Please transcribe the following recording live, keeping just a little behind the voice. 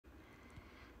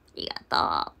りがと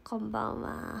う。こんばん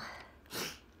は。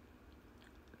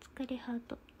お疲れハー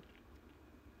ト。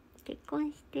結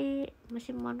婚してマ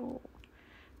シュマロ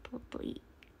尊い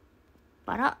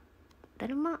バラだ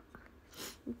るま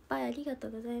いっぱいありがと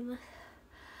うございます。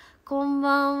こん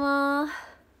ばんは。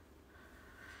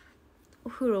お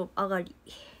風呂上がり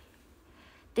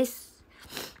です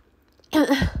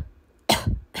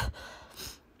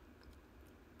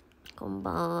こん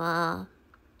ばんは。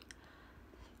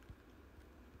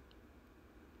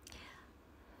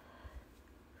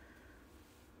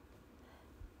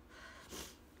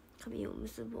髪を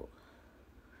結ぼう。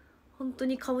本当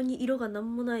に顔に色がな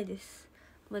んもないです。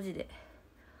マジで。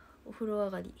お風呂上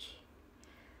がり。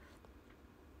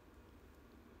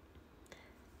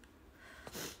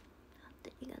あ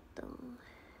りがとう。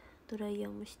ドライヤ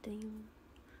ーもしたよ。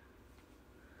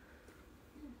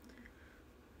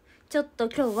ちょっと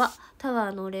今日はタワ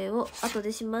ーのお礼を後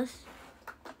でします。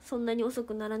そんなに遅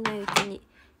くならないうちに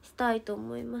したいと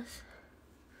思います。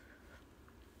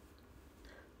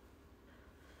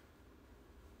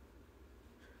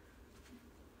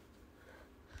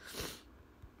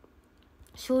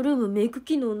ショールームメイク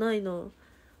機能ないな。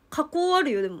加工ある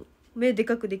よ。でも目で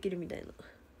かくできるみたいな。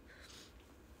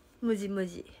無地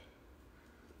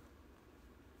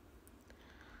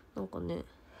なんかね。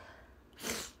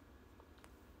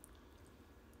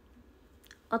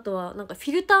あとはなんかフ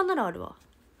ィルターならあるわ。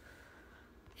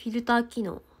フィルター機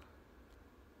能。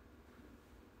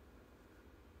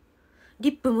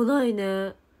リップもない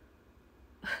ね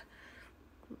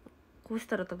こうし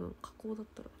たら多分加工だっ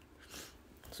たら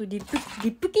そうリ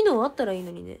ップ機能あったらいい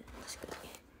のにね。確か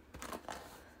に。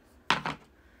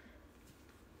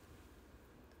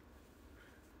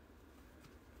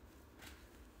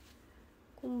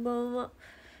こんばんは。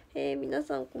皆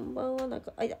さんこんばんは。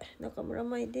中村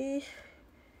舞です。よ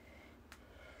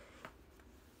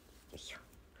いしょ。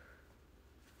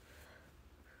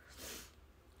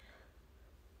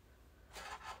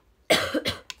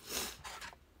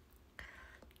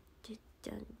じ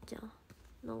ゃん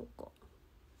なんかも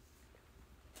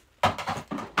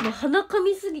う鼻か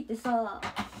みすぎてさ、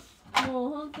も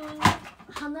う本当に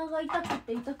鼻が痛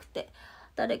くて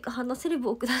誰か鼻セレブ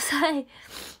をください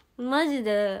マジ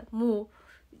でもう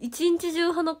一日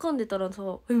中鼻かんでたらさ、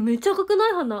めっちゃ赤くな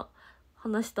い？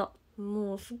鼻下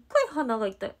もうすっごい鼻が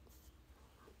痛い。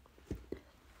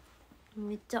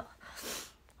めっちゃ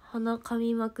鼻か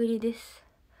みまくりです。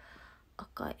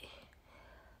赤い。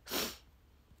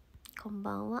こん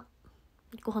ばんは。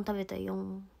ご飯食べた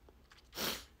よ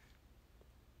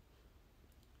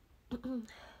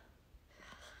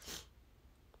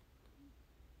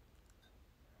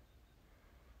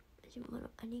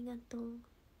ありがとう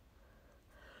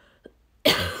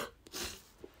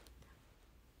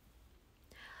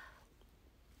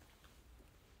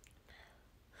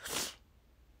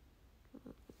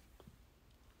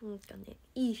なんかね、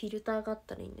いいフィルターがあっ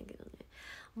たらいいんだけどね、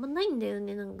あんまないんだよ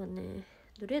ね。なんかね、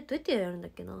どうやってやるんだ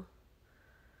っけな。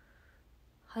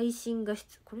配信画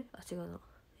質、これ違うな。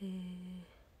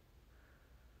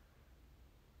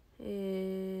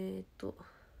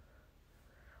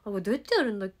これどうやってや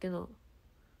るんだっけな。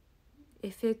エ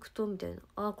フェクトみたい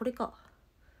な。これか。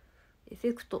エフ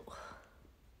ェクト。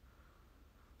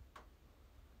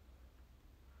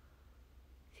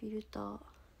フィルター。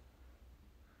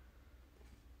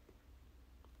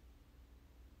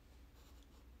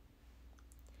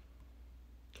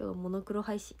今日はモノクロ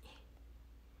配信。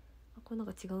これなん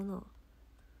か違うな。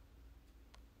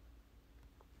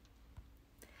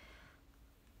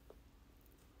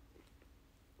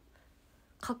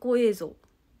過去映像。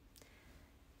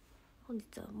本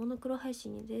日はモノクロ配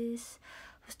信です。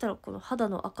そしたらこの肌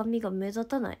の赤みが目立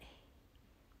たない。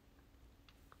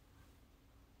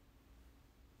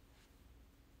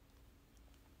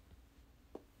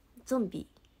ゾンビ。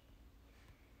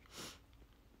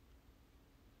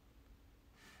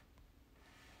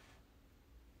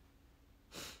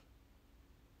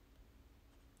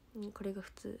これが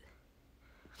普通。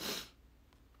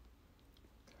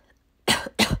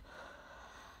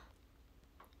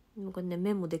これね、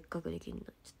目もでっかくできるの。ち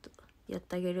ょっとやっ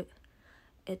てあげる。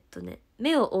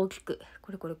目を大きく。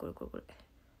これ。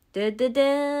ででで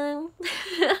ーん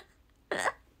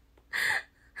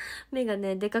目が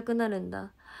ね、でかくなるん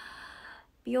だ。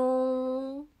ビヨ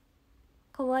ーン。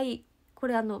かわいい。こ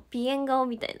れピエン顔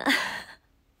みたいな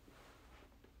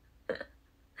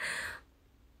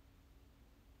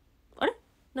あれ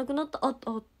なくなった。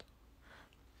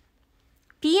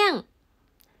ピエン。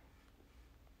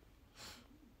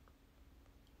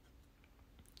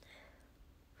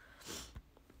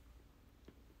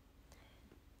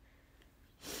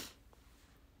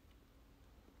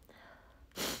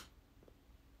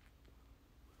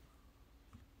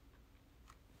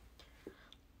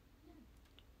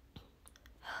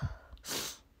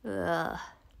わ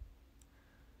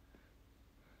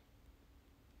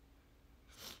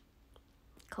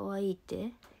かわいいっ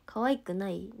て？かわいくな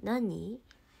い？なん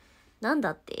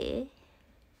だって？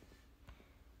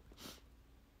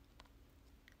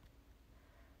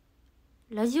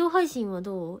ラジオ配信は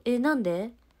どう？なん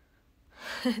で？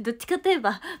どっちかといえ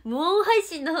ば無音配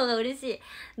信の方が嬉しい。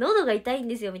喉が痛いん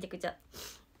ですよ、めちゃくちゃ。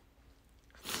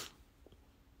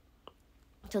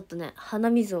ちょっとね、鼻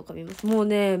水をかみます。もう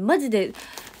ね、マジで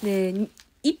ね、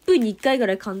1分に1回ぐ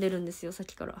らい噛んでるんですよ、さっ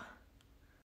きから。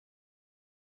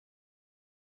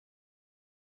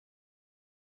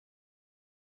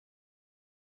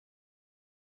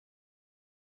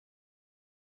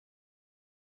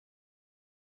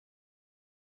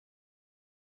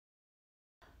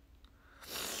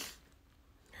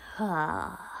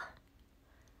はあ、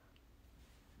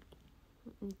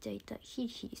めっちゃ痛い。ヒリ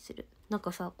ヒリする。なん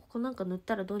かさ、ここなんか塗っ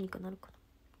たらどうにかなるかな。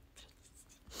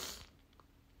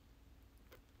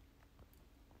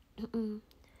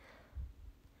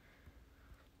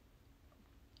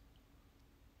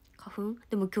花粉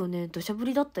でも今日ね、土砂降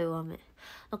りだったよ、雨。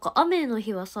なんか雨の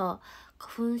日はさ、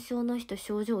花粉症の人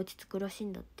症状落ち着くらしい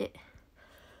んだって。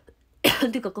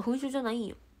てか花粉症じゃないん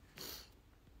よ。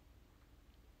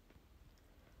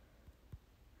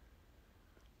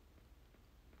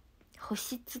保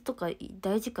湿とか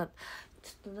大事か。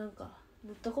ちょっとなんか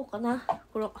塗っとこうかな、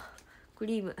このク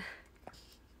リーム。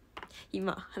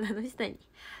今鼻の下に。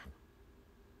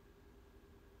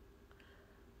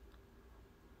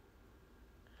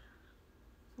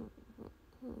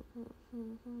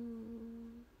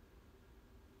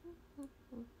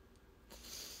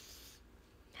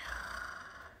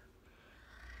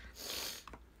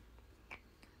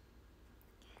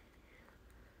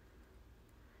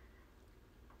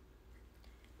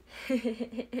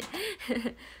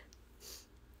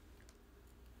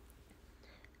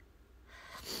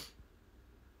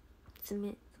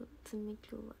爪今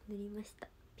日は塗りました。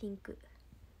ピンク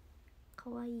か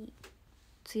わいい。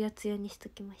ツヤツヤにしと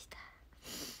きました。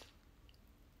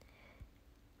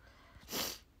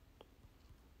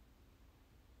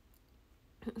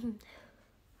あ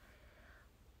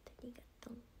りがと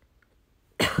う。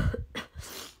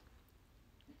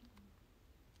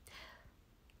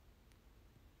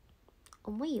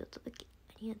思いを届け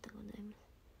ありがとうございます。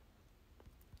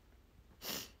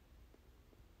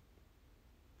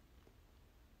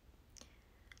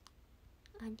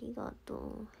ありが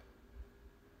と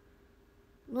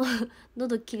う。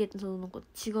喉切れてたのなんか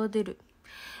血が出る。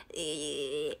う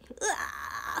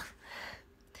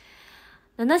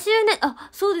わ7周年、あ、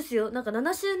そうですよ。なんか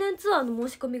7周年ツアーの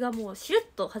申し込みがもうしれっ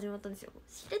と始まったんですよ。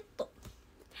しれっと。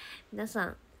皆さ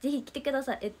んぜひ来てくだ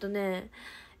さい。愛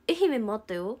媛もあっ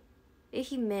たよ。愛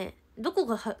媛どこ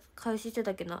が開始してた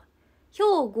っけな。兵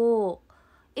庫、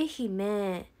愛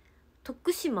媛、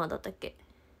徳島だったっけ。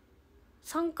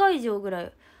3会場ぐら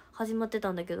い始まって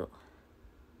たんだけど、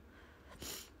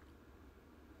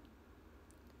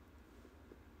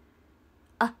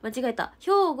あ、間違えた。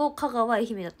兵庫、香川、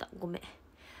愛媛だった。ごめん、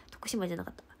徳島じゃなか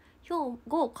った。兵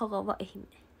庫、香川、愛媛。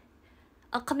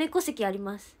あ、亀戸席あり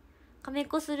ます。亀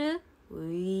戸する？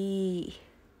うい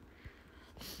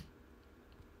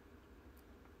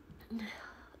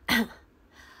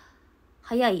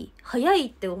早い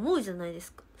って思うじゃないで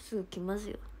すか。すぐ来ます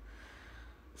よ。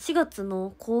4月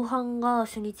の後半が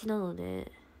初日なの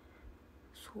で、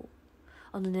そう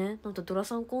なんとドラ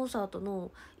さんコンサート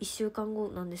の1週間後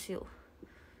なんですよ、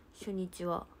初日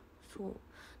は。そう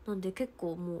なんで結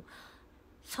構もう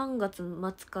3月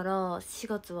末から4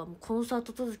月はもうコンサー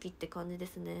ト続きって感じで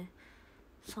すね。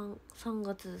3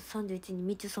月31日に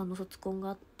みちゅさんの卒コンが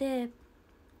あって、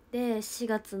で4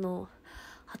月の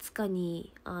20日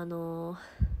に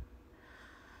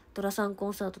ドラさんコ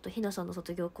ンサートとひなさんの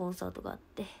卒業コンサートがあっ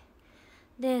て、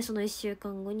でその1週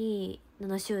間後に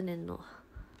7周年の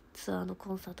ツアーの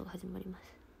コンサートが始まりま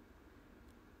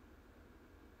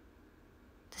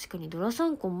す。確かにドラさ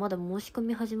んコンまだ申し込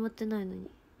み始まってないのに、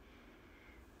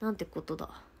なんてことだ。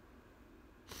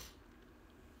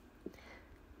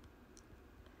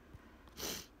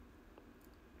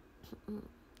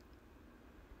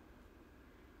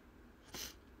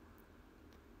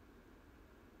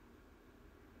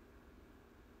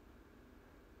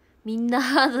みんな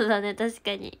ハードだね、確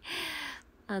かに。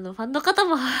ファンの方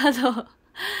もハード。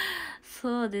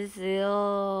そうです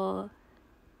よ。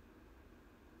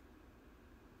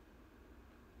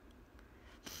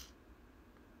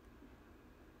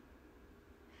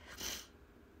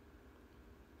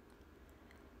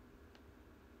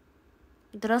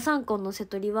ドラサンコンの瀬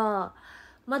戸りは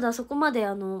まだそこまで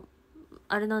あ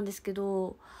れなんですけ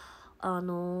ど、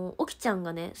おきちゃん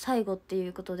がね最後ってい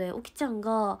うことで、おきちゃん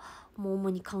がもう主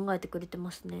に考えてくれて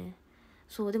ますね。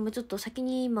そう、でもちょっと先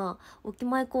に今おき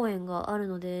まい公演がある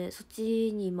ので、そっ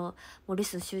ちに今もうレッ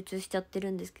スン集中しちゃって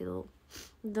るんですけど、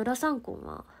ドラ3コン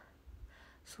は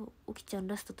そうおきちゃん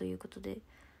ラストということで、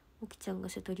おきちゃんが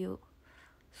瀬戸りを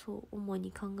そう主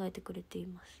に考えてくれてい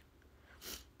ます。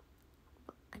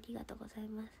ありがとうござい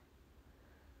ます。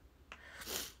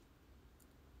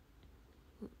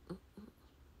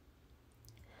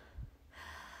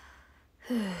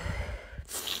ふう、あ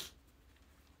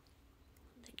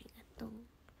りがとう。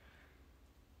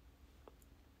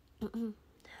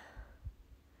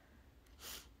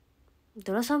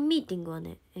ドラさんミーティングは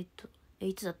ね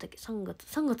いつだったっけ、3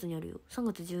月にあるよ。3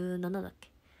月17だっけ。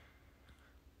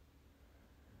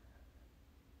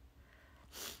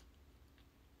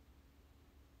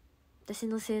私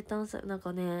の生誕祭なん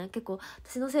かね、結構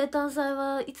私の生誕祭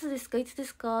はいつです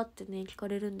かってね聞か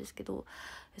れるんですけど、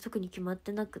特に決まっ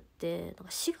てなくって、なんか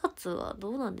4月はど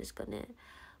うなんですかね。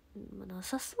な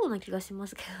さそうな気がしま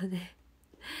すけどね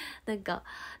なんか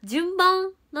順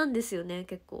番なんですよね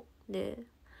結構で、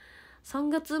3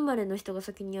月生まれの人が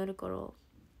先にやるから、そ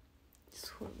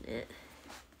うね。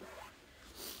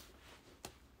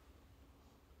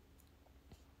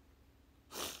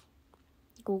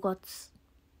5月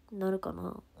なるかな、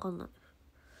わかんない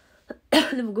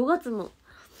でも5月も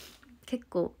結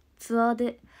構ツアー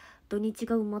で土日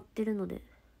が埋まってるので、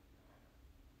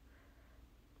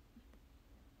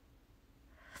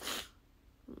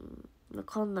わ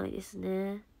かんないです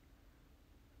ね。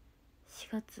4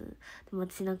月でも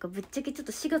私なんかぶっちゃけちょっ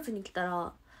と4月に来た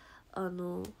ら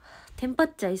テンパ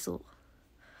っちゃいそ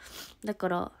う。だか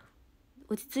ら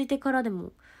落ち着いてからで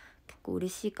も結構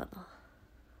嬉しいかな。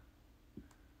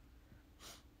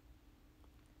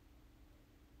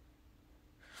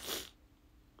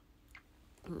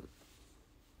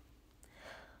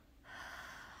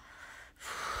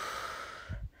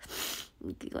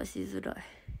息がしづらい。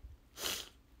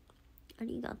あ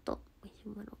りがとう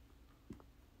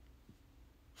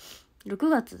6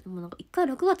月でもなんか1回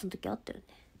6月の時あったよね。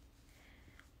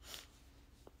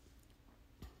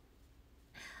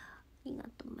ありがと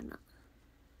うマナ。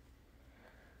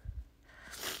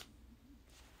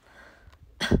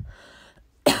あ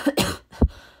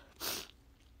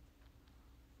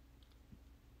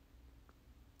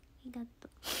りがとう。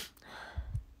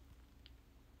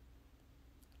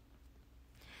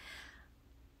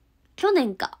去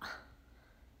年か。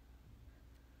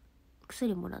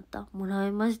薬もら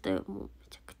いましたよ。もうめ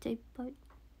ちゃくちゃいっぱい。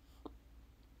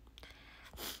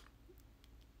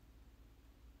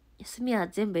休みは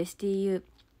全部 STU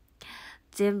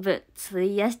全部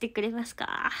費やしてくれます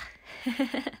か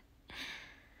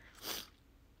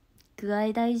具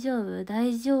合大丈夫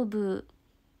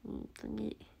本当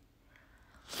に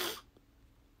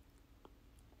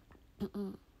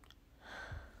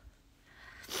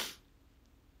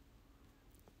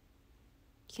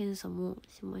検査も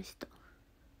しました。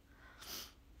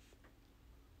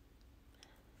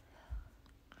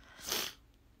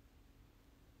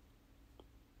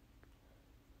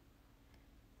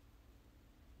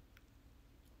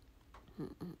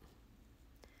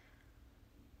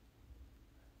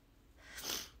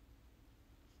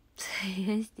費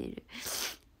やしてる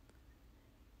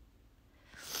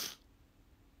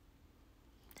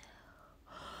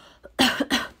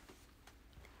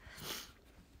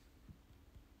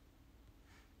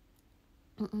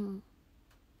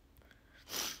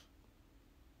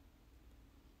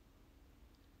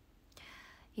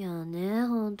いやね、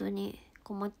本当に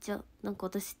困っちゃう。なんか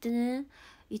私ってね、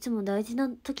いつも大事な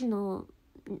時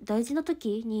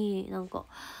になんか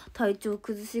体調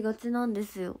崩しがちなんで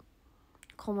すよ。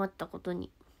困ったことに。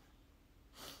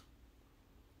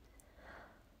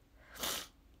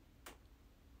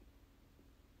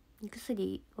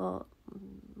薬は、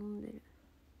飲んでる。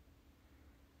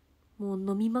も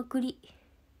う飲みまくり。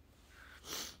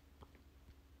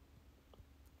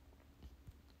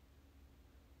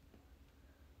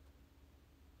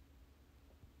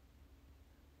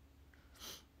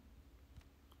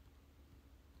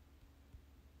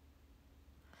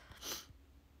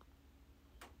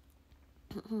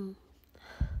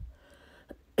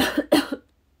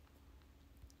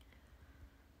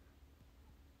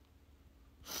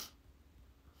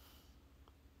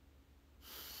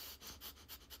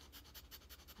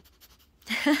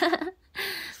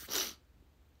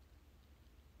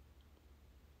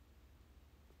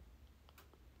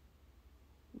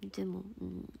でも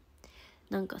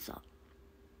なんかさ、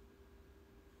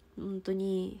本当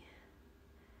に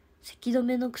咳止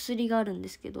めの薬があるんで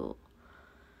すけど、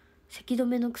咳止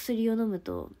めの薬を飲む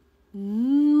と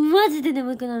マジで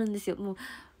眠くなるんですよ。も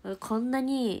うこんな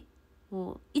に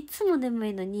もういつも眠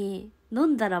いのに飲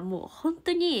んだらもう本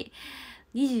当に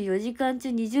24時間中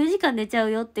20時間寝ちゃ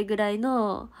うよってぐらい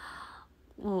の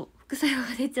もう副作用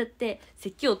が出ちゃって、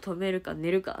咳を止めるか寝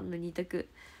るかの2択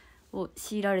を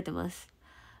強いられてます。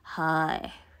は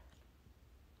い、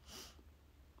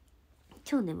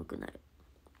超眠くなる。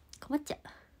困っちゃう。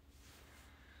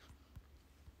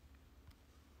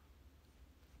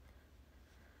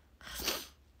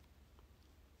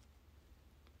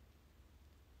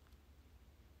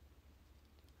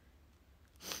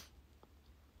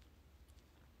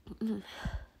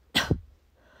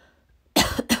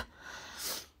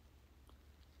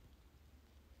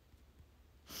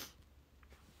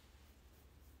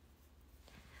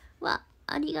わ、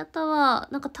ありがとう。な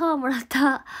んかタワーもらっ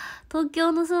た。東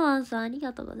京のスワンさんあり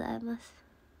がとうございます。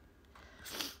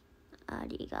あ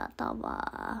りがとう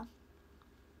わ。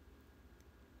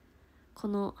こ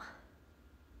の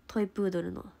トイプード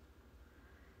ルの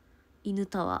犬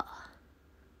タワ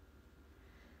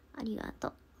ーありがと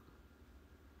う。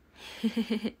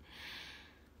貯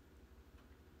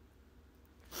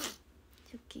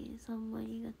金さんもあ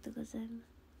りがとうございます。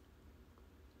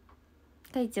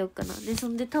書いちゃおうかな。でそ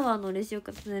んでタワーの俺しよう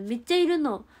かな。めっちゃいる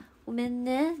の。ごめん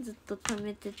ね、ずっと貯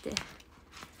めてて。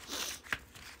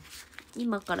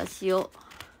今からしよう。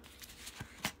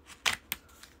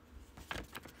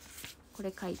こ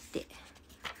れ書いて。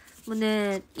もう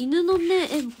ね、犬のね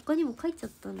他にも書いちゃっ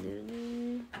たんだよね。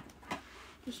よ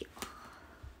いしょ。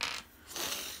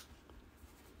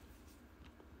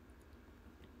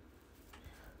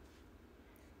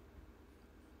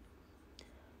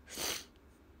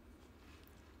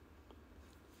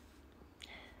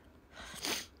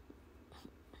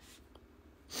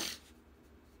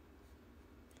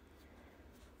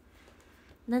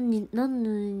何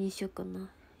にしようかな。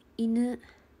犬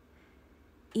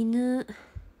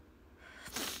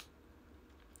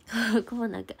こう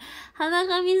なんか鼻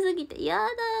が見すぎてやだ。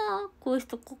こうし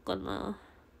とこうかな。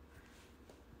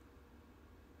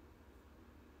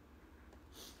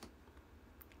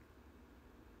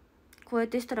こうやっ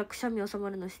てしたらくしゃみ収ま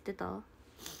るの知ってた？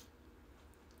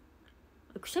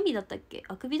くしゃみだったっけ？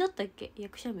あくびだったっけ？いや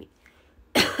くしゃみ。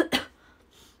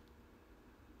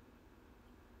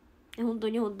本当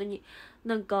に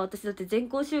なんか私だって全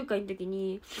校集会の時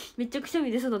にめっちゃくしゃ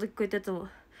み出そうな時こうやったやつも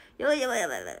やばい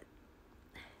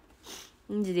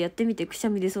マジでやってみて。くしゃ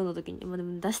み出そうな時に。まあで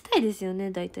も出したいですよね、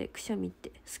だいたいくしゃみっ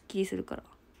てすっきりするから。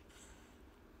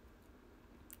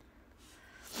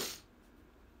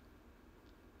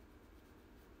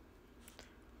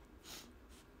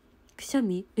くしゃ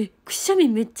みくしゃみ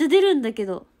めっちゃ出るんだけ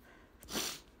ど。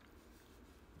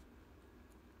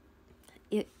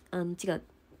いや違う、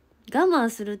我慢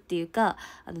するっていうか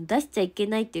出しちゃいけ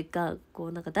ないっていうか、こ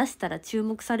うなんか出したら注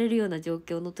目されるような状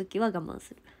況の時は我慢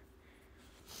する。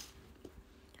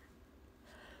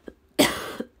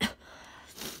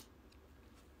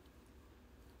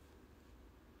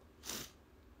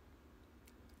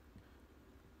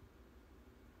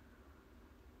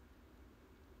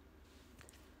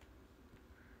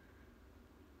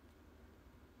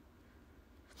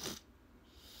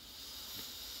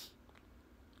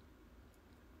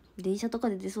電車とか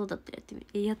で出そうだったら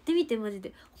やってみてマジ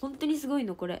で本当にすごい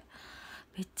の。これ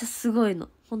めっちゃすごいの。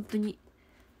本当に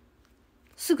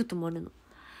すぐ止まるの。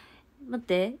待っ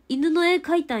て、犬の絵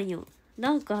描いたんよ。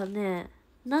なんかね、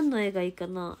何の絵がいいか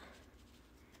な。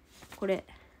これ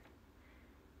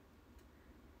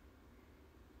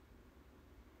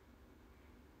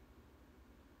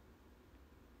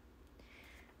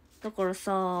だから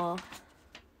さ、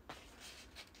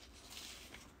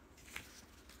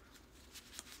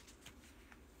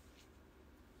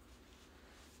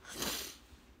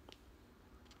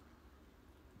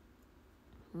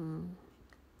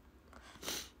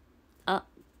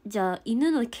じゃあ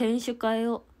犬の犬種変え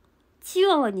よう。チ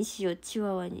ワワにしよう。チ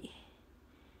ワワに。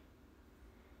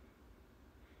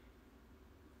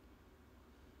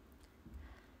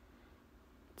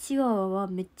チワワは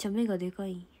めっちゃ目がでか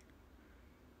いん。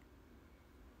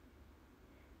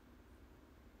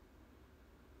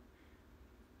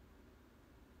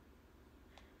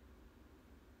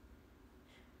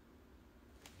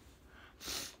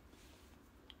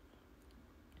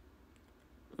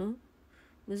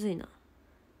むずいな。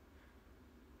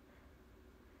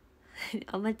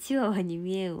あんまチワワに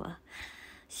見えんわ。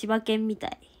柴犬みた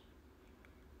い。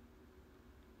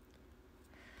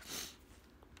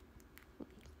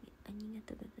ありが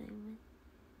とうございま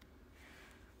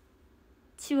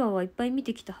す。チワワいっぱい見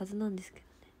てきたはずなんですけど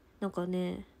ね。なんか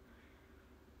ね、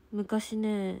昔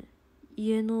ね、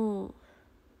家の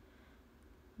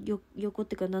横っ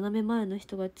ていうか斜め前の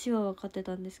人がチワワ飼って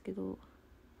たんですけど、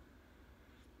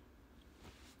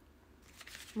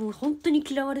もう本当に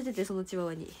嫌われてて、そのチワ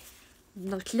ワに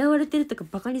なんか嫌われてるとか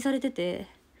バカにされてて、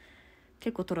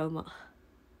結構トラウマ。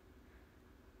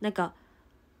なんか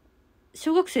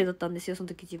小学生だったんですよその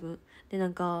時自分で。な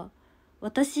んか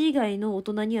私以外の大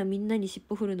人にはみんなに尻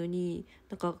尾振るのに、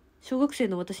なんか小学生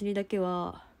の私にだけ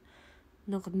は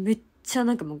なんかめっちゃ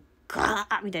なんかもうガ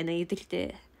ーみたいな言ってき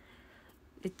て、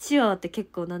チワワって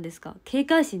結構なんですか、警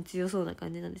戒心強そうな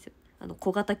感じなんですよ。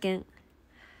小型犬。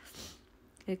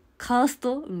カース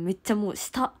トめっちゃもう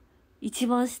下、一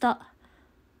番下、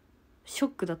ショ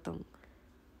ックだったもん。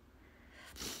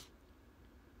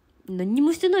何に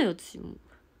もしてないよ私も、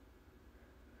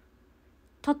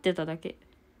立ってただけ。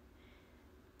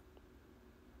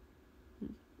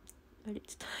あれ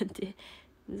ちょっと待って、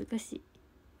難しい。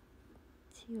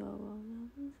チワワは難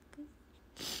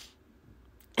し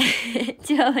い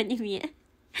チワワに見え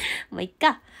まあいっ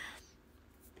か、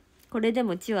これで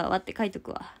もチワワって書いと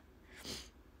くわ。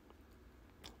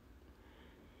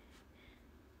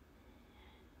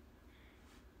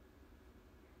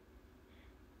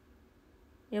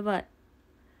やばい、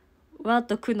和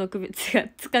と句の区別が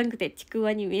つかんくてちく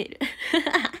わに見える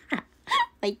ま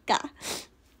あいっか、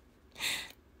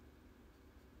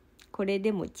これ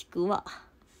でもちくわ。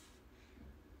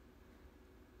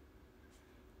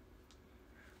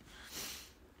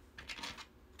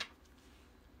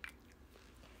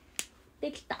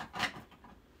できた。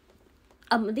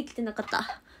あ、もうできてなかっ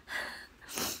た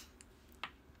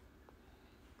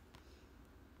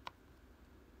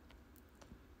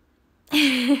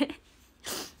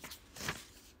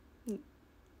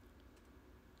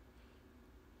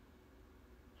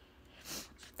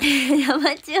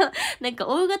山地をなんか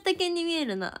大型犬に見え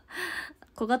るな。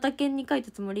小型犬に描い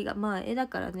たつもりが、まあ絵だ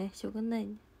からね、しょうがない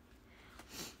ね。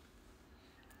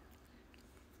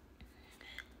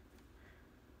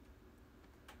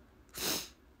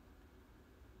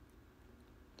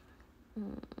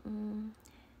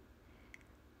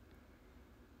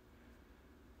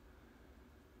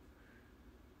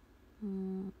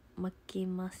負け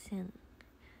ません。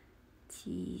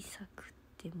小さく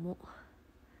ても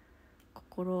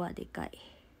心はでかい。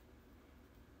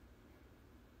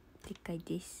でかい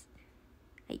です。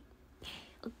はい、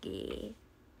オッケー。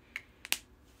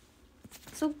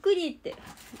そっくりって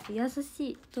優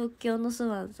しい。東京のス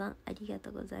ワンさんありがと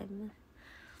うございます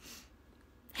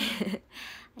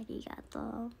ありがと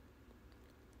う。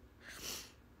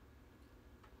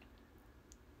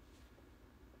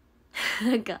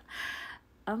なんか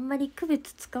あんまり区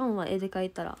別つかんわ、絵で描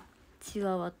いたら。チ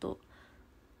ワワと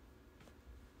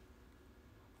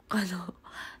他の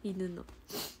犬の。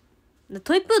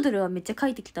トイプードルはめっちゃ描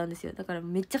いてきたんですよ。だから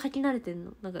めっちゃ描き慣れてん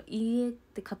の。なんか家っ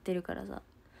て飼ってるからさ。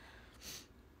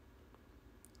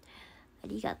あ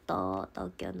りがとう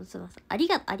東京のスマさん、あり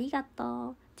が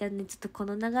とう。じゃあね、ちょっとこ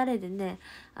の流れでね、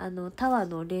タワー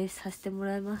のレースさせても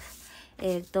らいます。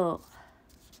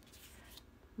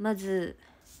まず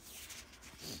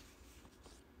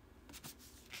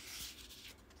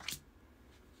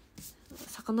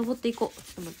遡っていこう。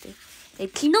ちょっと待って。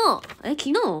昨日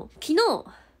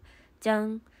じゃ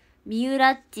ん、みゆ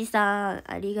らっちさん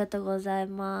ありがとうござい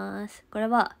ます。これ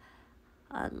は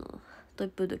トイ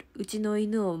プードル、うちの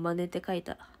犬を真似て描い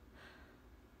た。あ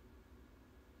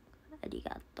り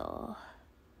がと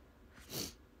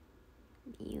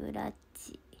うみゆらっ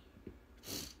ち。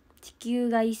地球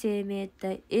外生命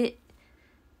体、い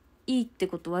いって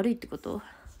こと、悪いってこと、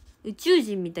宇宙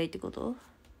人みたいってこと。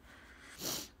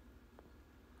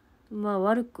まあ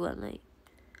悪くはない。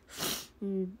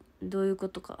どういうこ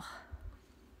とか。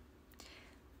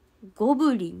ゴ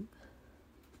ブリン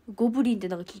って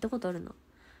なんか聞いたことあるな。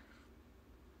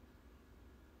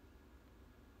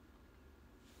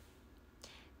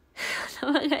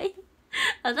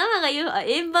頭が言う、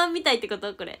円盤みたいってこ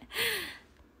と。これ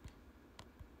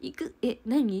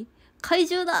何怪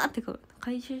獣だってか、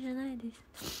怪獣じゃないで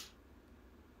す。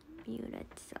みゆらち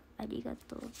さんありが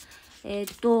とう。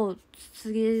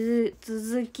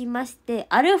続きまして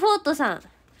アルフォートさん、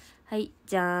はい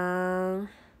じゃーん。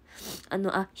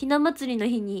ひな祭りの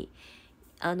日に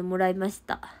もらいまし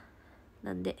た。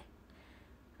なんで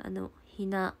ひ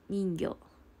な人形、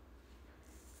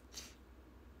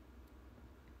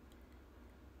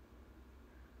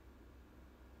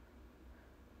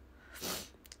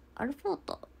アルフォー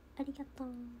トありがとう。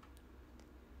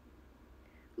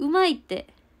うまいって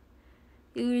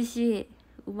嬉しい。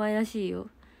うまいらしいよ。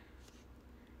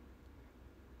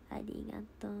ありが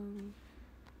とう。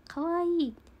かわい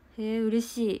い。へえ嬉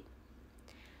しい。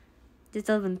で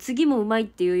多分次もうまいっ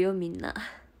て言うよみんな。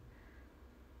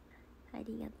あ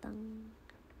りがとう。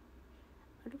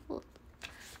アルフォート。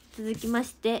続きま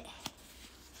して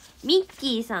ミッ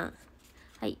キーさん。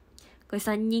はい、これ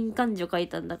三人感情書い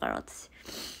たんだから私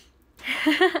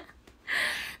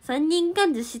三人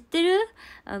感情知ってる？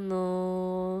段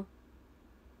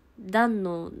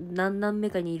の何段目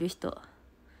かにいる人。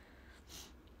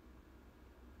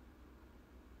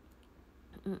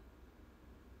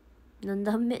何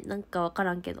段目なんかわか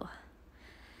らんけど。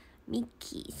ミッ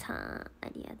キーさん、あ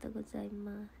りがとうござい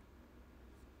ま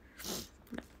す。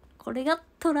これが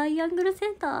トライアングルセ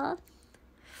ンター。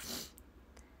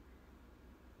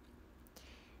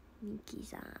ミッキー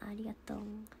さん、ありがとう。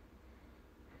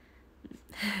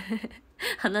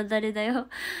鼻だれだよ。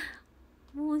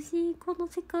もしこの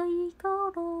世界か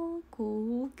ら公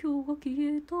共が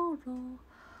消えたら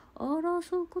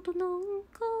争うことなん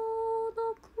かな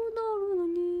くなるの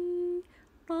に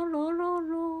ラララララ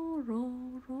ラ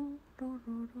ララ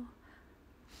ラ。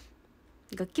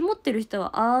楽器持ってる人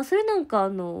はそれなん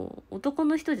か男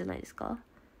の人じゃないですか？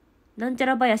なんちゃ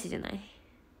ら林じゃない？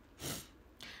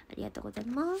ありがとうござい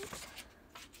ます。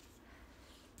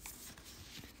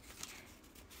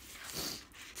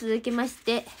続きまし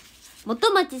て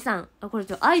元町さん。これ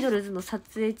アイドルズの撮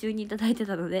影中にいただいて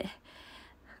たので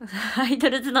アイド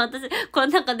ルズの私これ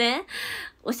なんかね、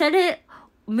おしゃれ、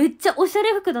めっちゃおしゃ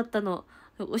れ服だったの。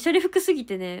おしゃれ服すぎ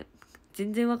てね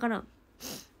全然わからん。こ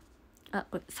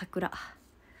れ桜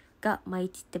が舞い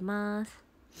散ってます。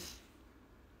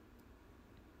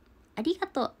ありが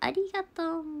とう、ありが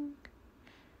とう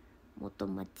元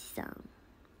町さん。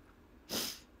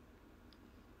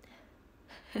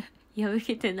破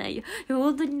けてないよ。いや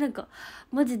本当になんか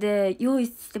マジで用意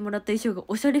してもらった衣装が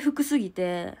おしゃれ服すぎ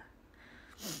て、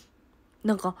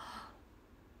なんか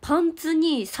パンツ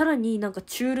にさらになんか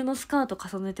チュールのスカート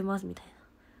重ねてますみたいな。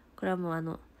これはも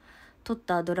う撮っ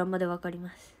たドラマでわかりま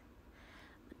す。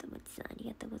元町さん、あり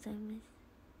がとうございま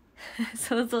す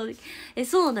想像で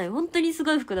そうなんよ、本当にす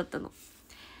ごい服だったの。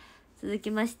続き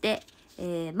ましてマ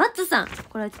ッツさん。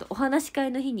これはちょっとお話し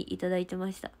会の日にいただいてま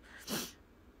した。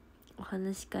お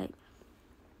話し会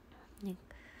ね、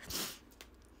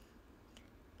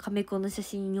カメ子の写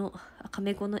真をカ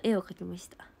メ子の絵を描きまし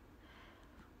た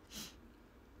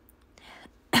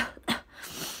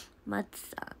マッツ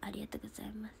さん、ありがとうござ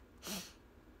います。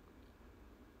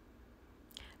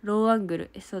ローアングル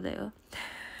そうだよ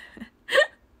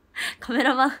カメ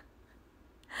ラマンあ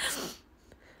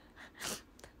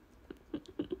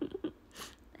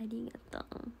りがと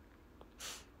う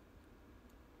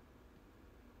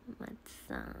マッツ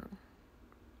さん。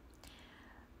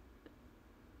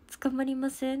捕まりま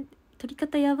せん、撮り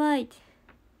方やばい。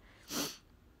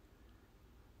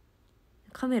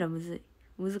カメラむず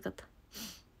かった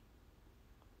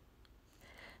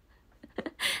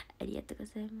ありがとうご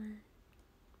ざいます。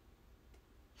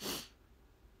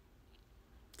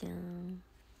じゃーん。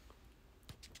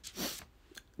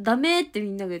ダメって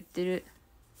みんなが言ってる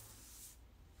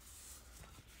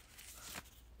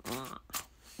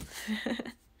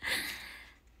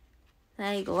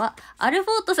最後はアルフ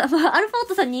ォートさん。アルフォー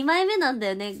トさん2枚目なんだ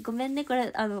よね。ごめんね、こ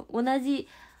れ同じ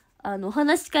お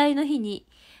話し会の日に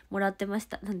もらってまし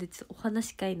た。なんでちょっとお話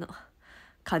し会の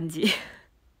感じ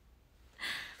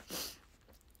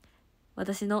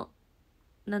私の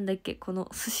なんだっけ、この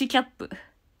寿司キャップ。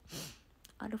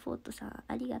アルフォートさん、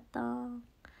ありがとう。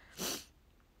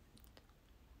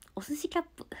お寿司キャッ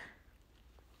プ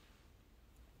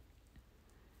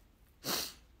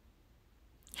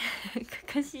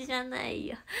かかしじゃない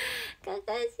よ、かかし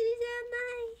じ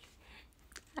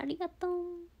ゃない。ありがとう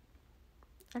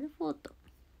アルフォート。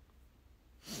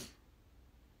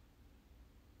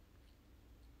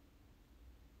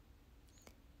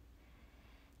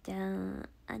じゃーん、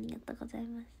ありがとうござい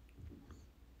ます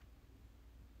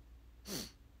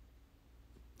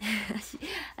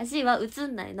足は映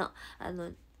んないの。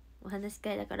お話し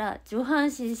会だから上半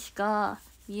身しか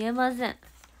見えません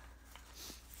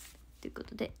というこ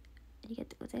とで、ありが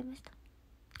とうございました。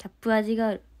キャップ味が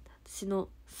ある。私の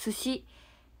寿司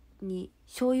に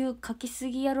醤油かきす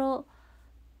ぎやろ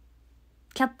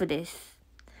キャップです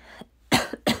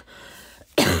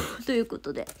というこ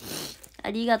とで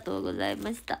ありがとうござい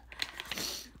ました。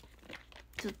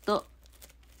ちょっと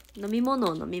飲み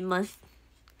物を飲みます。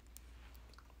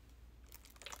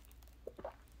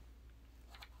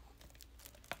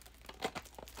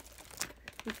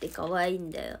見て、可愛いん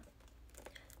だよ。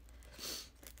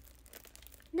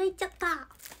泣いちゃった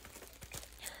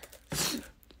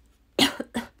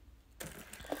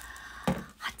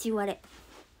8割れ。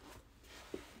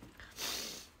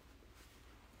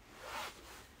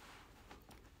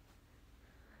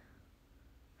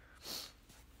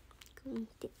見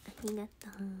て、ありがと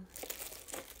う。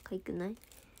可愛くない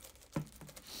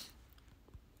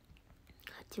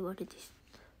？8割です。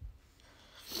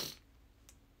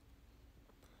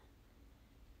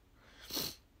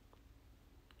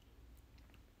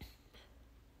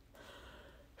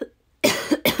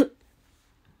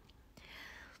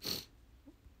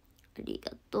あり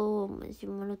がとうマシ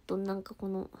ュマロとなんかこ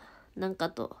のなんか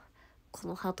とこ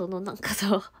のハートのなんか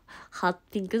と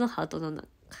ピンクのハートのなんか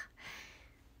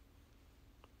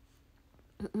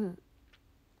でも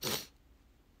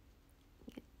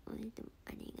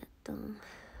ありがとう。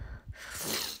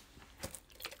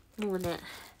もうね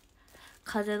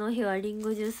風邪の日はリン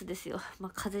ゴジュースですよ。ま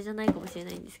あ風邪じゃないかもしれ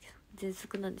ないんですけど喘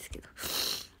息なんですけど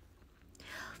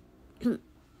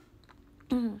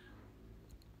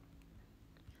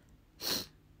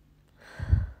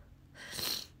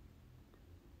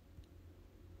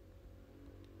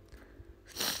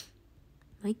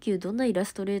マイキューどんなイラ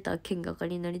ストレーター兼画家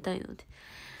になりたいので、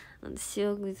私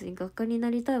は別に画家にな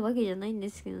りたいわけじゃないんで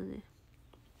すけどね。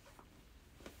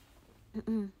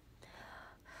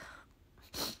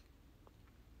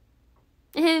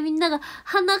みんなが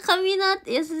鼻かみなっ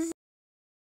て優しい。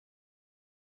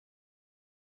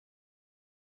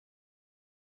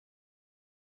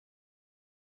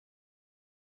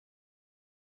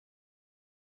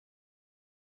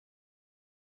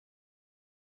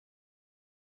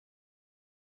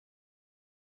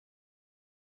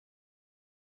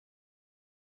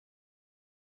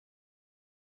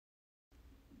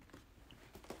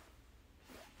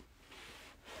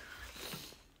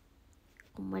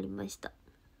困りました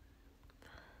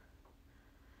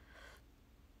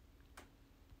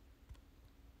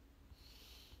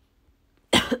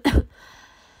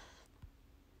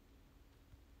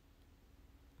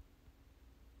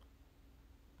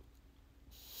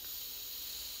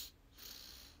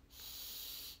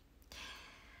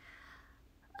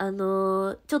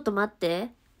ちょっと待って、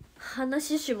鼻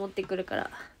シュッシュ持ってくるか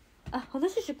ら。あ、鼻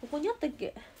シュッシュここにあったっ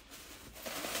け？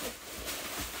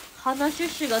鼻シュッ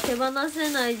シュが手放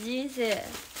せない人生。あっ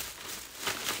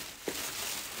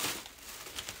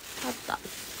た。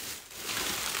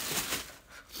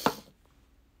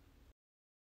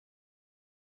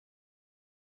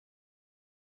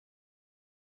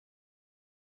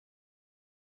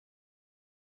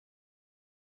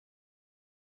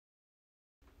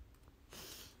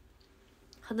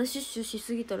鼻シュッシュし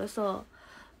すぎたらさ、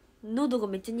喉が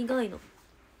めっちゃ苦いの。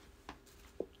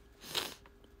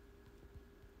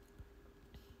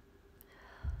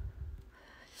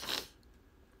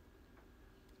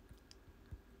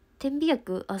点鼻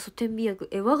薬？あ、そう、点鼻薬。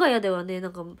我が家ではね、な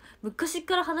んか昔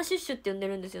から鼻シュッシュって呼んで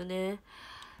るんですよね。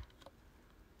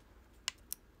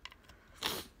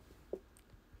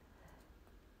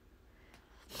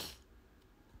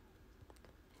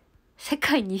世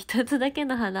界に一つだけ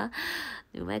の花。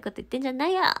うまいこと言ってんじゃな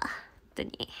いよ。本当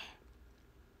に。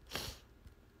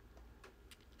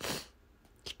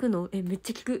聞くの？めっ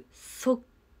ちゃ聞く。速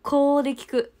攻で聞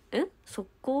く。速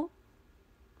攻？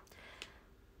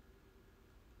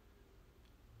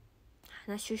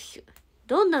鼻シュッシュ。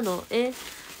どんなの？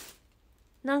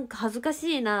なんか恥ずかし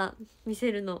いな、見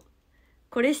せるの。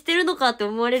これしてるのかって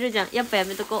思われるじゃん。やっぱや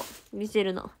めとこう。見せ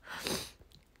るの。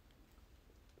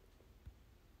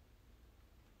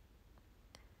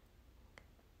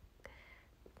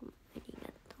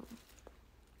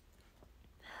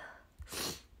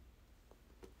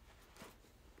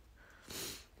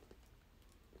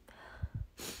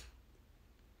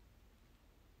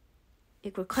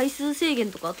これ回数制限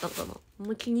とかあったのかな？あん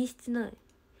ま気にしてない。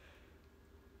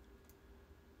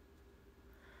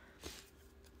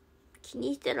気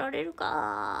にしてられる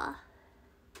か。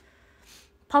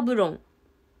パブロン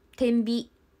天美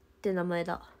って名前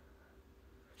だ。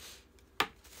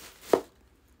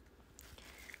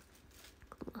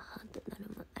ハートなる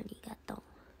もありがと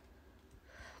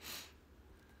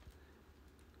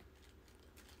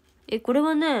う。これ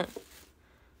はね、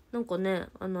なんかね、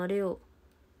あれよ、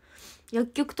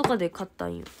薬局とかで買った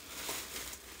んよ。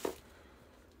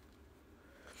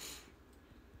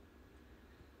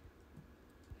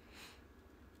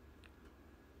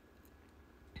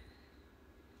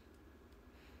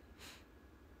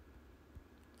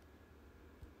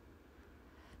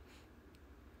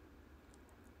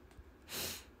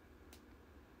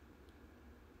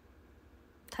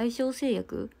大正製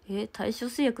薬？大正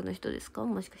製薬の人ですか？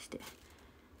もしかして。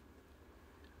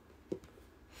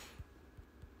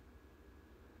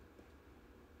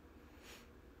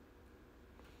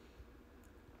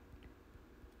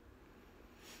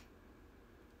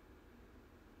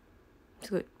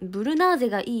すごいブルナーゼ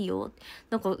がいいよ、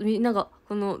なんかこ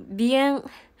の鼻炎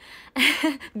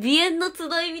の集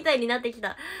いみたいになってき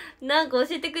た。なんか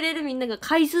教えてくれるみんなが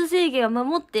回数制限は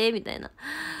守ってみたいな、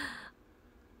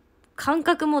感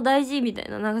覚も大事みたい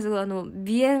な、なんかすごい鼻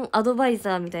炎アドバイ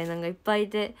ザーみたいなのがいっぱいい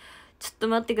て、ちょっと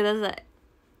待ってください。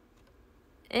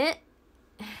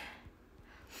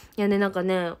いやね、なんか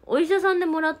ね、お医者さんで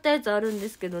もらったやつあるんで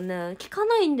すけどね、効か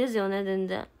ないんですよね、全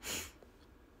然。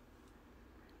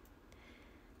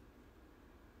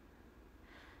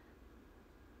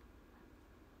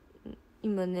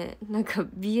今ね、なんか鼻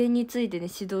炎についてね、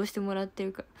指導してもらって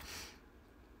るか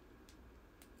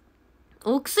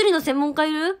ら。お薬の専門家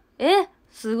いる？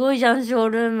すごいじゃん、ショー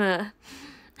ルーム。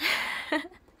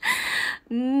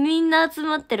みんな集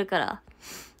まってるから。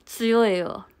強い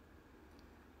よ。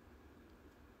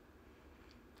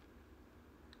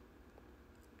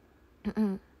う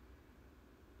ん。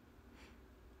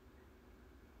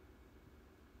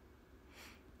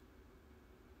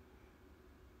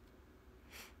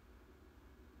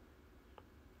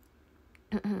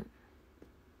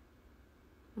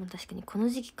もう確かにこの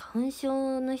時期花粉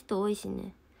症の人多いし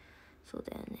ね。そう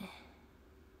だよね。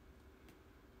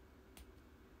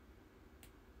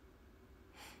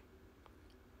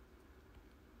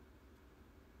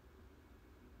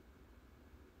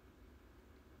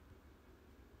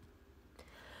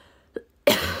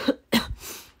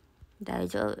大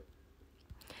丈夫、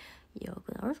よ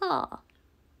くなるさ。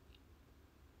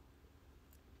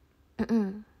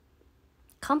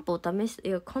漢方試した、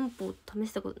いや漢方試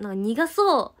したこと、なんか苦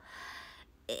そう。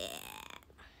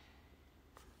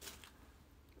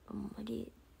あんま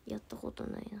りやったこと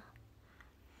ないな。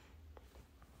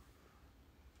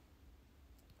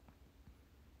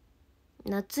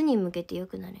夏に向けて良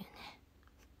くなるよね。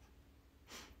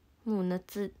もう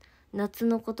夏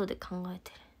のことで考え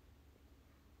てる。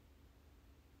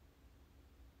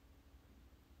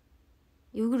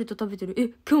ヨーグルト食べてる。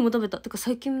今日も食べた。てか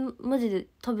最近マジで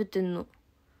食べてんの。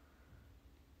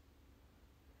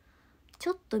ち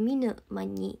ょっと見ぬ間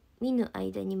に、ア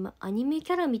ニメ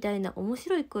キャラみたいな面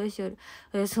白い声しよ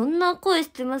る。そんな声し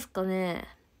てますかね。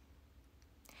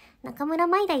中村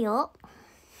舞だよ。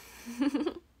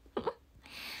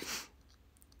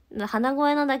鼻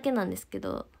声なだけなんですけ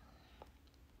ど、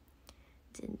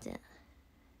全然。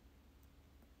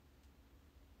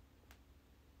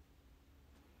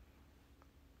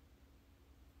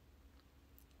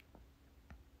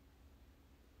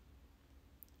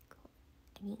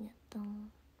ありがとう。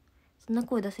そんな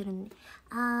声出せるのに。ちょ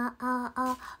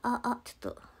っ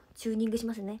とチューニングし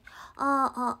ますね。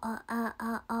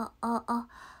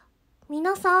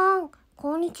皆さん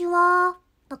こんにちは、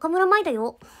中村舞だ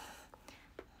よ。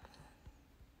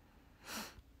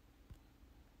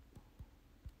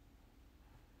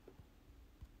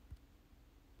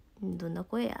どんな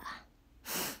声や。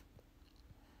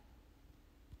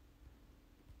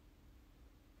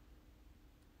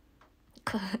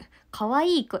かわ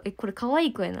いい声。これかわい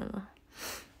い声なの。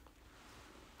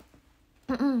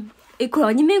これ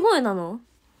アニメ声なの？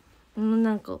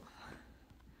なんか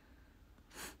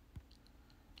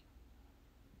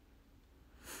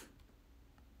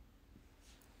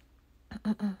か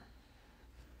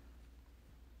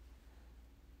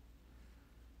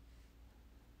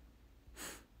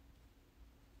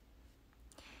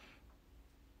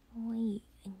わいい。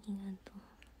ありがとう。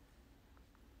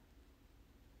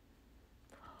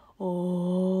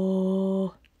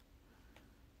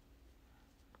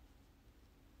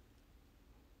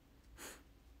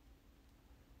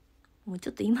もうち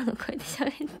ょっと今の声で喋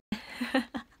って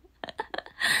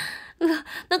うわ、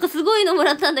なんかすごいのも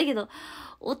らったんだけど。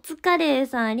お疲れ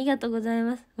さん、ありがとうござい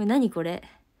ます。これ何これ。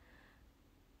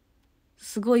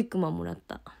すごいクマもらっ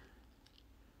た。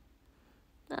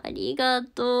ありが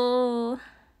とう。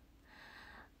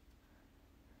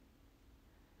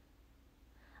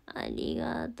あり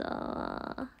がと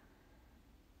う。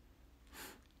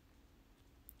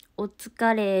お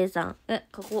疲れさん。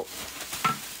書こう。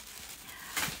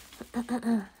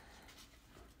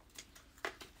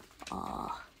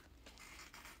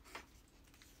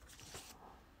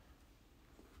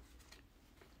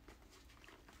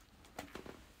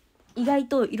意外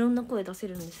といろんな声出せ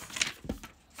るんです。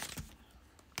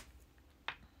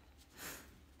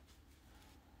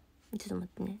ちょっと待っ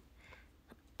てね。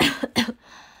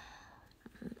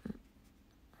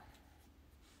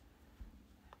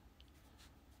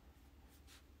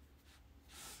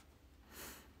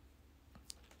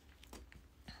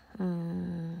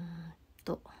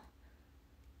と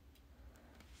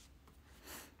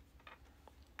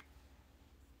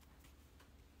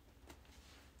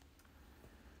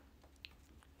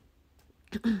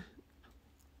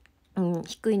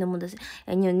低いのもだし、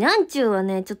にゃんちゅうは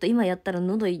ねちょっと今やったら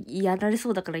喉やられ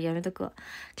そうだからやめとくわ。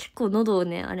結構喉を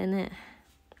ねあれね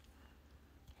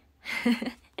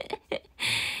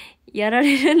やら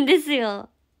れるんですよ。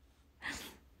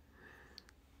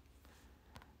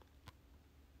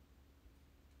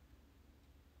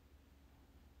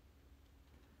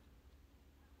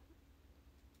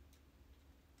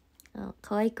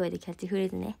可愛い声でキャッチフレー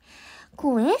ズね。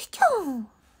クエスチョン。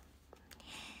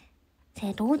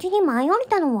瀬戸内に舞い降り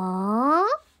たのは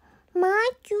マイ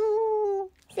キュ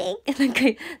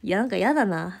ー。なんかやだ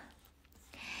な。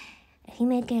愛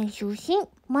媛県出身、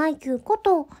マイキューこ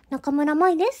と中村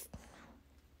舞です。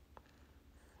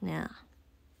ね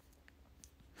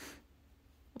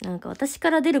え。なんか私か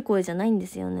ら出る声じゃないんで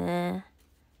すよね。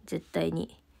絶対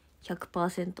に。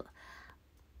100%。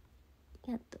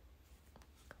やっと。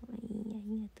かわいい。あ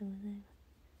りがとうございます。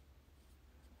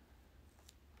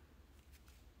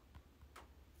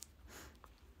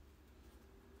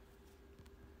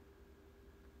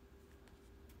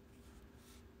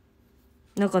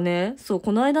なんかね、そう、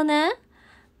この間ね、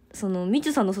みち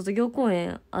ゅさんの卒業公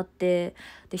演あって、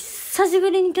で、久し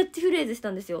ぶりにキャッチフレーズした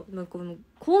んですよ。この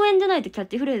公演でないとキャッ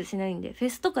チフレーズしないんで、フェ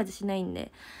スとかでしないん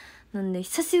で。なんで、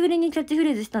久しぶりにキャッチフ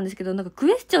レーズしたんですけど、なんか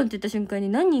クエスチョンって言った瞬間に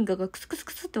何人かがクスクス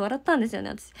クスって笑ったんですよね。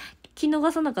私、聞き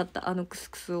逃さなかった、あのクス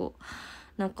クスを。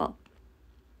なんか、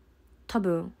多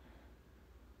分、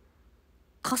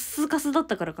カスカスだっ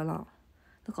たからかな。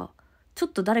なんか、ちょっ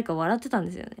と誰か笑ってたん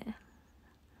ですよね。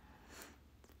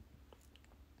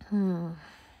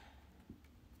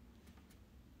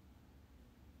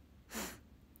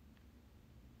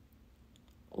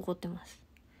怒ってます。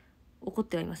怒っ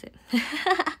てはいません。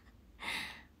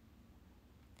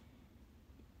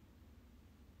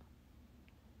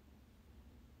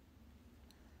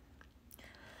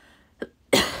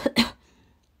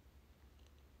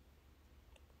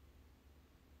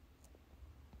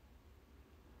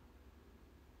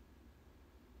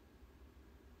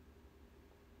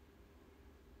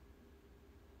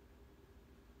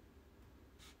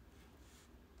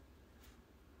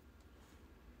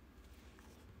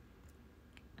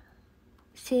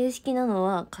正式なの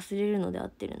はかすれるので合っ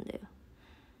てるんだよ。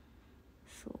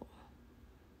そう。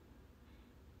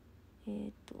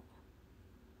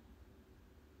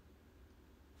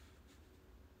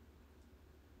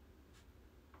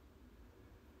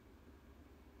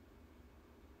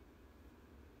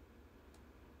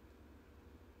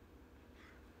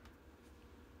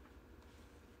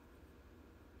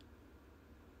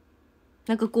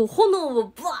なんかこう炎を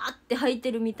ブワーって吐い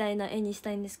てるみたいな絵にし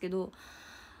たいんですけど、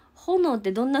炎っ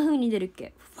てどんな風に出るっ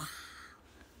け？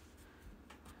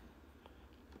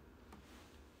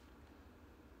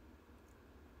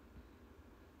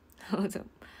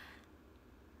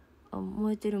あ、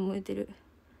燃えてる燃えてる。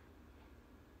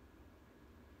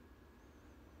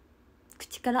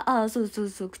口から、あ、そうそう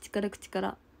そう、口から口か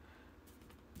ら。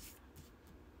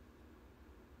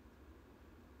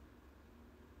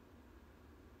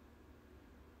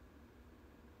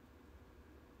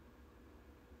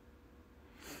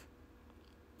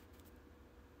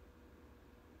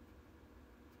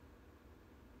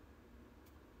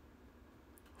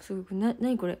すごい、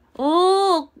何これ。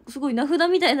おー、すごい名札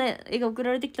みたいな絵が送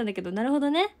られてきたんだけど、なるほど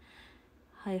ね。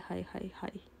はいはいはいは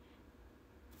い。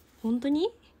本当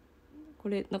にこ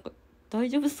れなんか大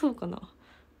丈夫そうかな。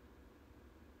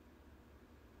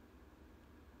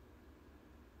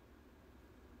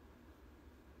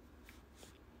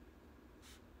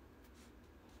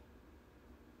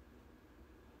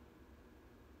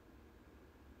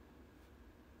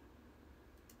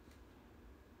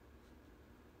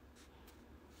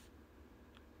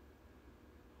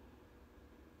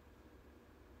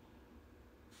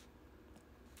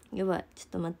やばい、ちょっ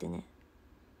と待ってね。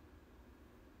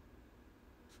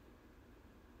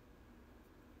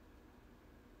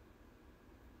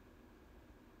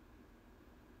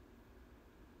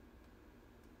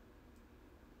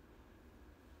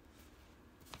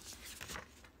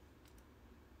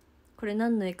これ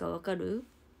何の絵かわかる？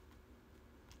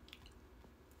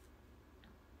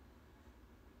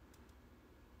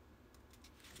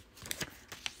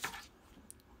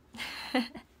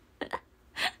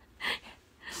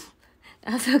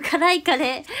あ、そう、辛いカ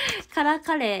レー、辛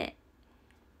カレ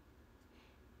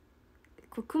ー。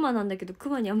これクマなんだけど、ク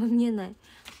マにあんま見えない。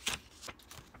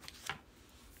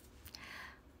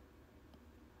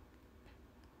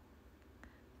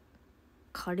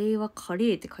カレーはカ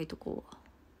レーって書いとこう。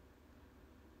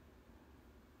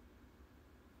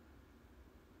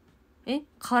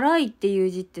辛いっていう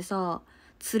字ってさ、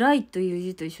辛いという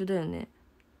字と一緒だよね。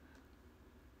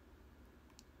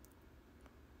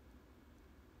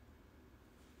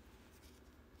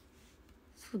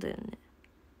そうだよね。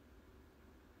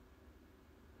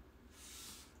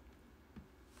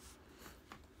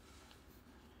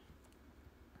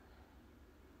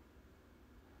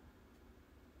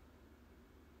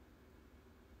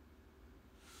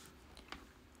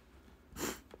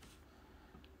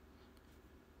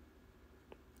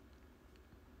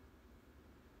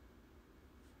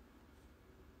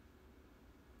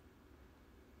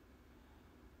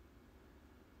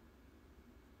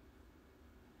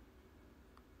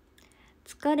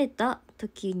疲れた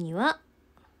時には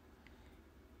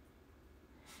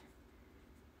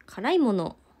辛いも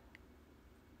の。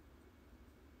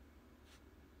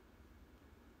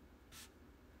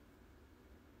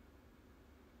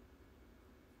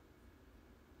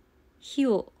火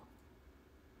を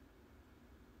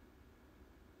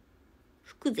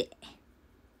吹くぜ。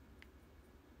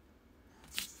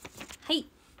はい、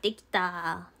でき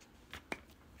た。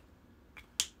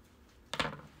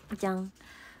じゃん。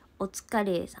お疲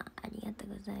れさん、ありがとう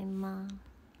ございます。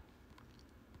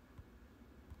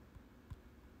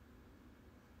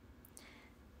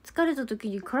疲れた時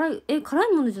に辛い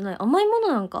ものじゃない、甘いもの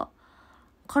なんか。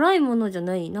辛いものじゃ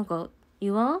ない、なんか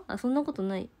言わん？あ、そんなこと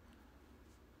ない。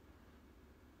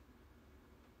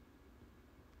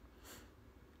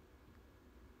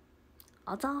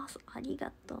あざーす、あり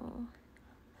がとう。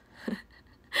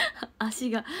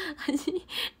足や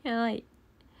ばい。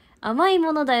甘い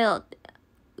ものだよって。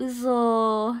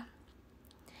嘘。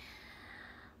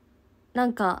な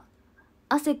んか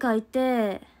汗かい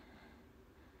て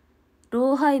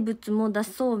老廃物も出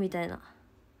しそうみたいな。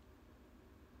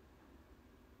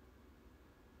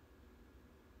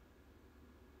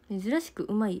珍しく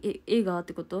うまい映画っ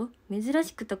てこと？珍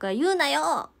しくとか言うな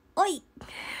よ、おい。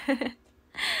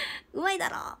うまいだ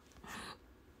ろ。あ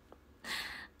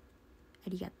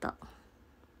りがとう。あ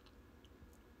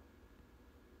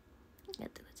りが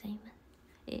とうございます。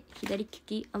左利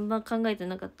きあんま考えて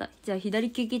なかった。じゃあ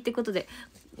左利きってことで、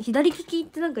左利きっ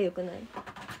てなんかよくない？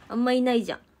あんまいない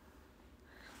じゃん、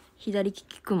左利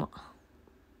きクマ。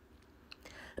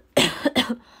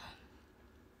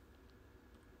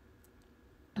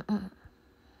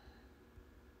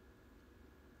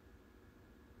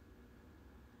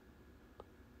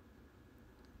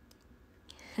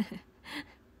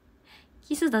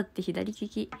キスだって左利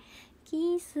き。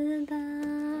キスだ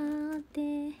っ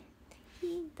て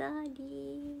左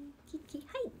利き。は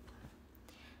い。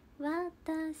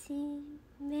私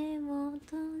目を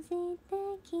閉じて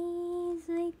気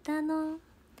づいたの。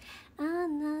あ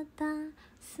なた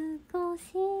少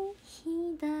し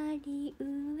左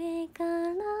上か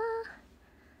ら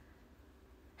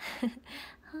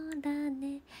ほら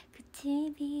ね、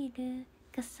唇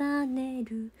重ね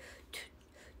る。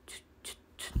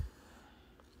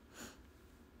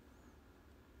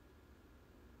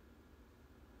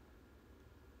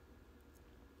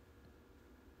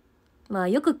まあ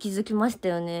よく気づきました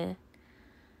よね、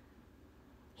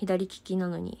左利きな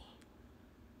のに。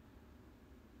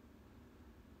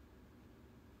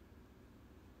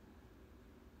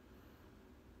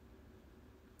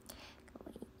か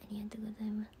わいい、ありがとうござ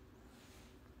います。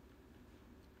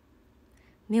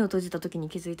目を閉じた時に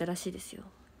気づいたらしいですよ。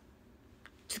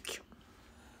ズキュン。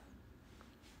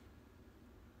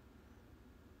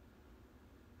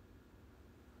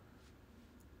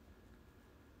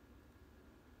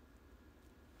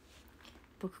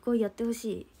僕恋やってほし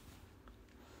い。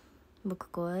僕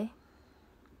恋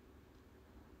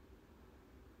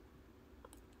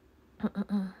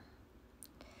懐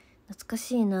か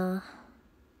しいな。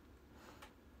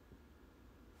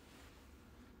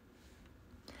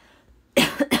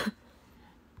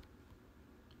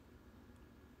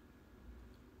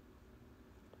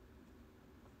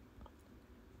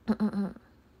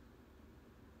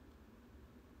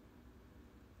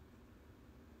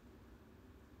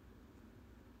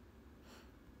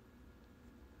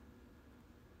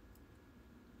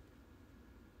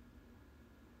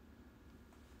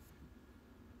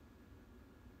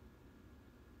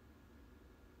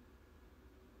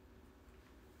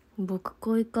僕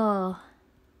恋か。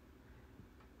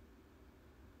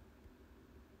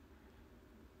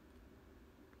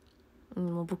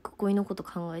もう僕恋のこと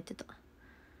考えてた。考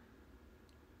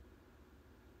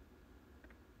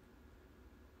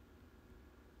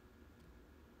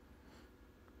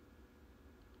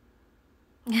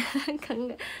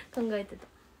えてた。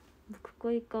僕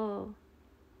恋か。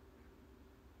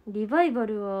リバイバ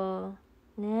ルは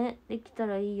ね、できた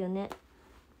らいいよね。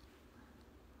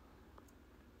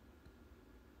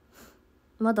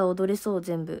まだ踊れそう。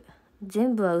全部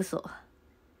は嘘。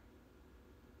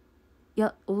い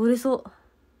や踊れそう。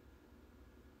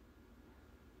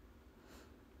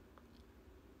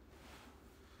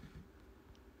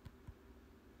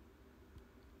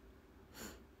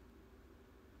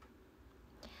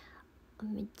あ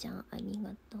めちゃんありが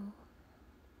と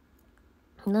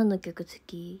う。何の曲好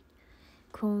き？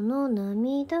この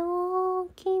涙を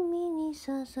君に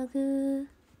捧ぐ、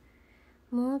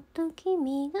もっと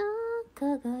君が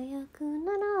輝く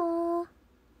なら。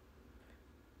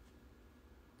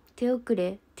手遅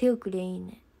れいい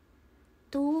ね。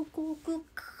どこ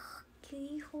か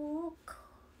警報か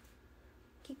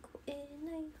聞こえ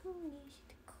ないふうにし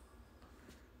てか。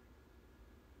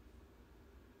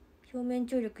表面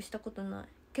張力したことない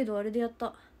けどあれでやっ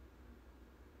た。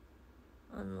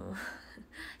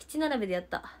七並べでやっ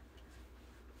た。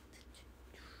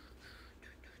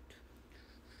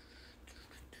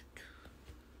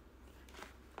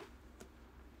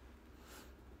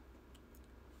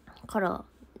から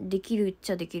できるっ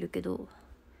ちゃできるけど、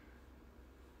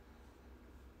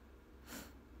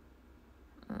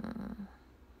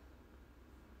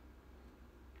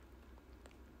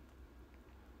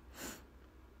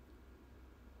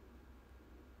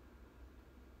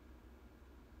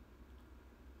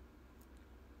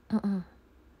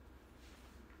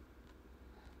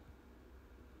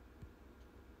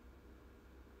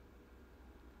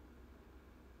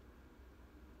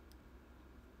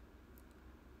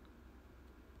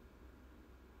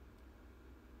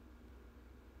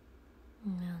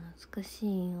懐かし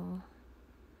いよ。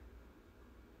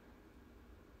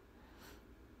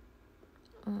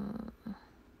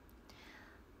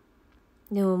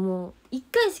でももう1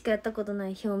回しかやったことな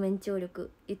い表面張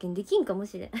力やけんできんかも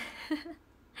しれん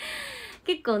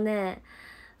結構ね、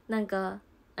なんか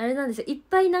あれなんですよ、いっ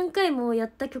ぱい何回もや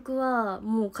った曲は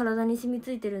もう体に染み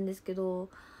ついてるんですけど、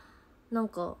なん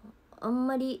かあん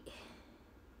まり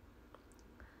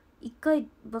1回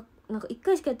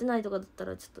しかやってないとかだった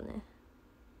らちょっとね、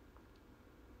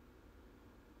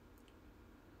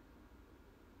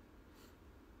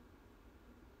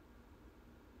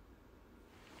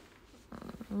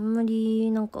あんま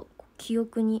りなんか記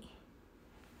憶に。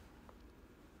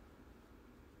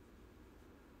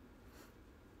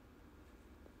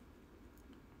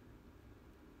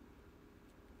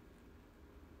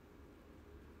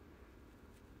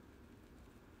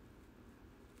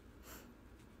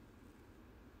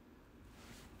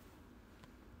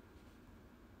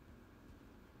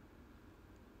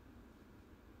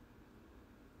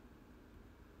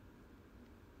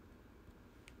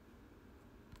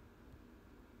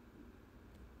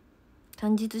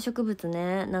単日植物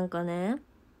ね、なんかね、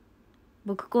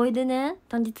僕恋でね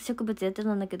単日植物やって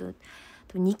たんだけど、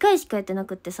2回しかやってな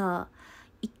くってさ、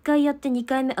1回やって2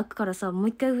回目開くからさ、もう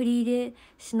1回振り入れ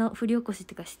振り起こしっ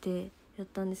てかしてやっ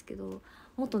たんですけど、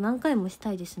もっと何回もし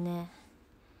たいですね。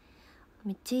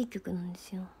めっちゃいい曲なんで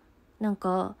すよ。なん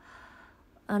か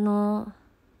2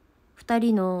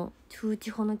人の風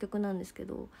地方の曲なんですけ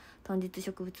ど、単日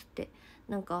植物って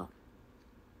なんか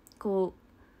こう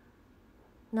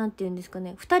なんていうんですか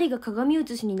ね、2人が鏡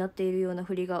写しになっているような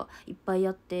振りがいっぱい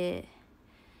あって、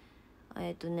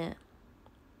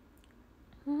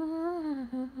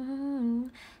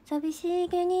寂し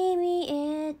げに見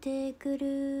えてく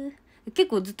る、結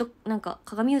構ずっとなんか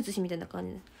鏡写しみたいな感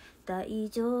じで、大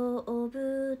丈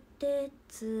夫って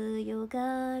強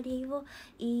がりを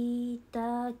言っ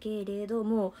たけれど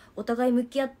も、お互い向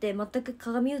き合って全く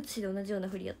鏡写しで同じような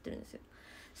振りやってるんですよ。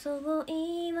そう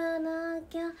言わな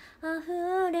きゃ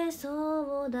溢れ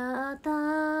そうだった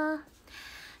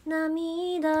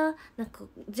涙、なんか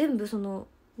全部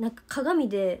なんか鏡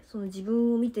で自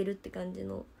分を見てるって感じ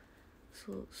の、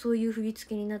そういう振り付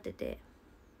けになってて、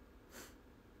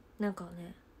なんか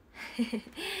ね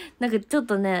なんかちょっ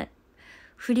とね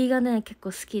振りがね結構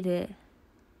好きで、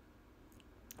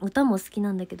歌も好き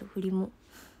なんだけど振りも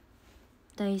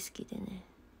大好きでね。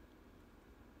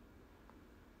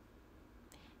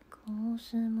コ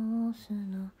スモス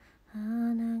の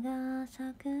花が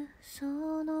咲くそ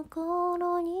の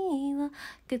頃には、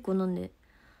結構なんで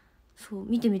そう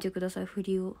見てみてください振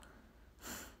りを。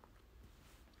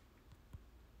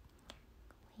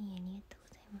ありがとう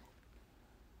ございます。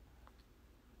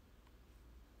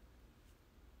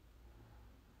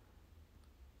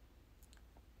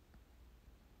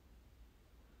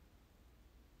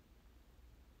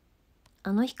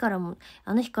あの日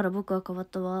から僕は変わっ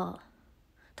たわ。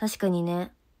確かに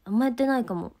ね、あんまやってない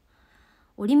かも。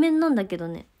折り面なんだけど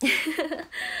ね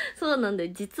そうなんだ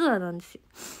よ、実はなんですよ。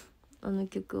あの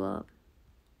曲は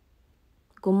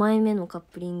5枚目のカッ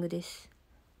プリングです。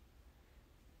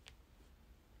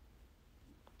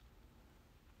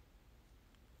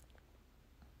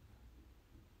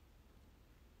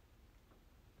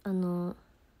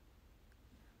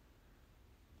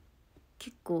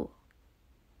結構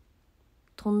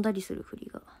飛んだりする振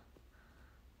りが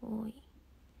多い。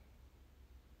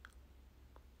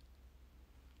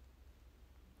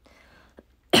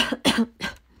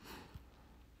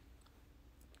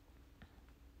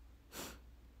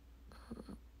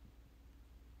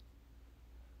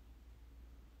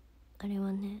あれ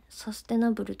はね、サステ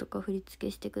ナブルとか振り付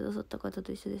けしてくださった方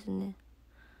と一緒ですね。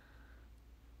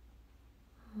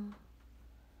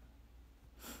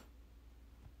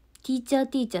ティーチャ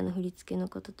ーの振り付けの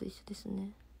方と一緒です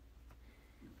ね。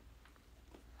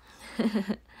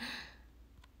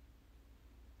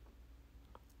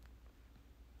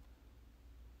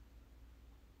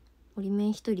折り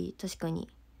面一人確かに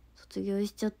卒業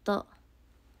しちゃった。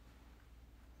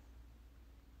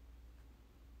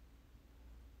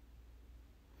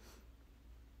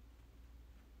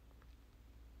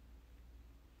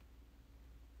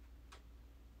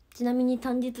ちなみに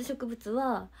単日植物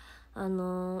は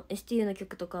STU の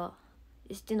曲とか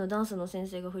STU のダンスの先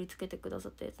生が振り付けてくださ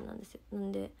ったやつなんですよ。な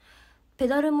んでペ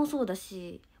ダルもそうだ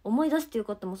し、思い出してよ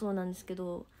かったもそうなんですけ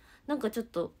ど、なんかちょっ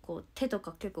とこう手と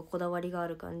か結構こだわりがあ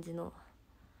る感じの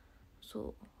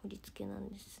そう振り付けなん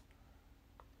です。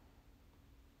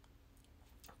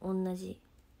同じ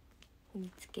振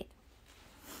り付け。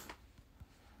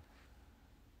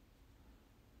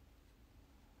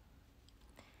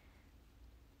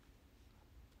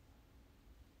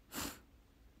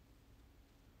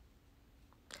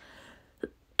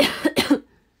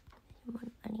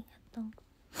ありがとう。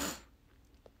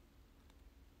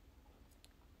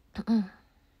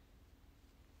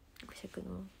五色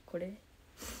のこれ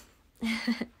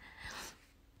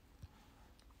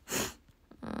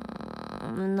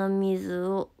胸水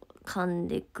を噛ん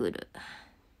でくる。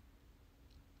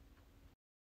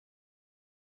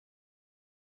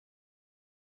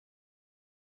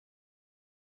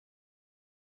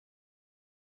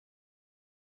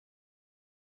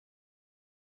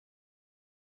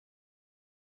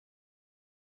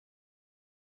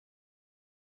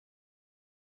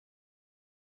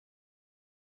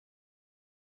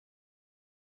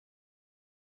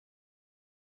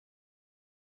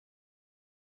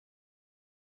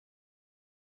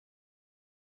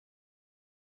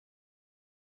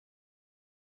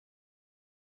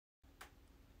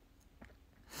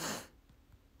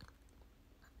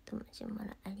マシュマ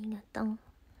ロありがとう。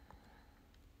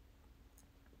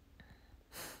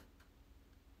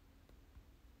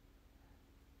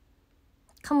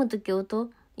噛むとき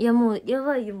音、いやもうや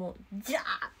ばいよ、もうジャー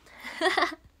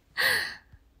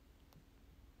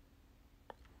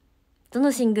ど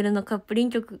のシングルのカップリン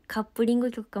グ曲か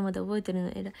まで覚えてる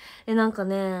の偉い。なんか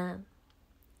ね、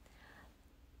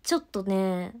ちょっと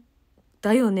ね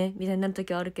だよねみたいになる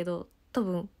時はあるけど、多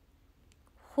分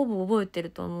ほぼ覚えて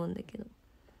ると思うんだけど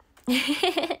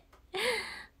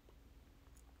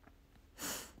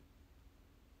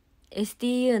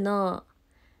STU の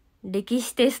歴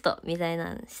史テストみたい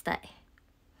なのしたい。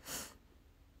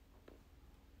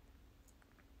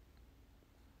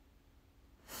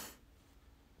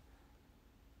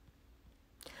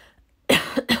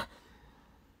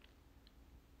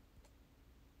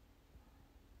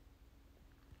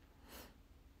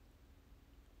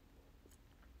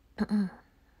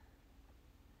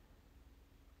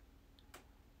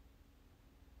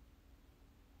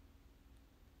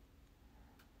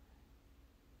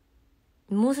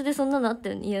もうすでそんなのあった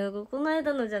よね。いやこの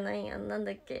間のじゃないやん、なん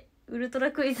だっけ、ウルト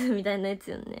ラクイズみたいなやつ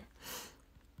よね。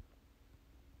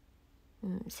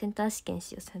センター試験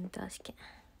しよう、センター試験。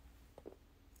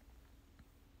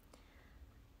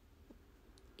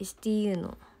STU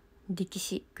の歴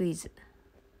史クイズ。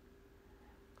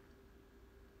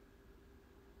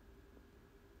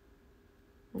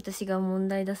私が問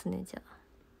題出すね。じゃあ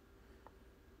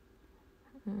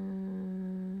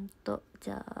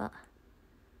じゃあ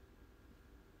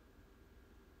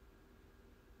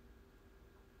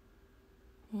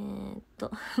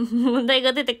問題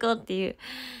が出てこうっていう、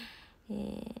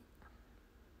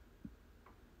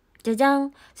じゃじゃ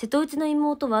ん。瀬戸内の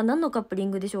妹は何のカップリ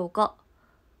ングでしょうか。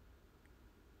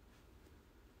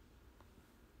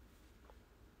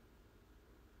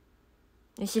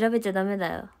調べちゃダメ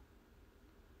だよ。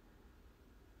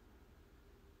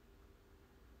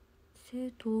瀬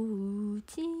戸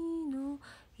内の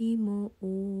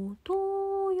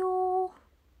妹よ。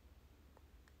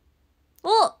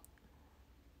お、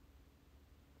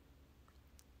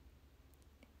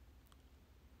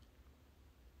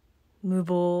無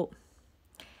謀。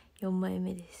4枚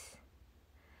目です。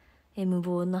無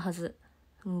謀なはず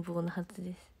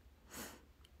です。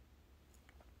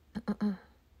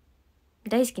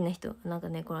大好きな人、なんか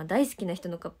ね、この大好きな人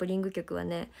のカップリング曲は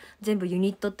ね、全部ユ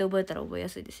ニットって覚えたら覚えや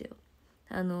すいですよ。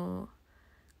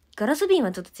ガラス瓶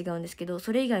はちょっと違うんですけど、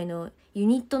それ以外のユ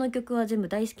ニットの曲は全部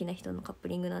大好きな人のカップ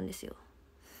リングなんですよ。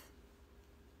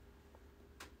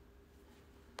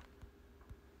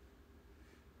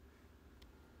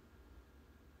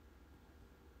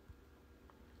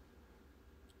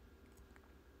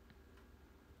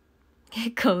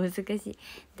結構難しい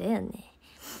だよね。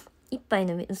一杯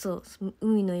のそう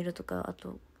海の色とか、あ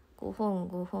と5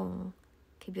本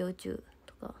仮病中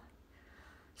とか好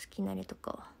きなれと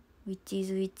か、ウィッチー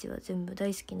ズウィッチは全部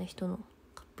大好きな人の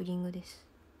カップリングです。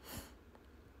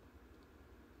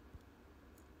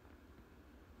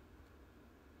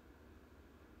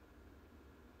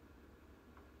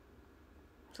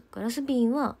ガラス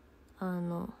瓶はガ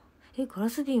ラ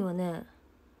ス瓶はね、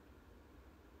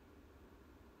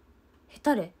ヘ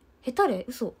タレ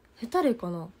嘘ヘタレか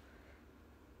な。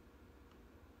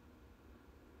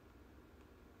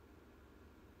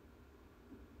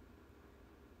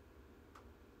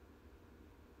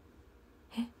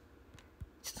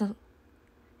ちょっと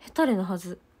ヘタレのは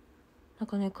ず。なん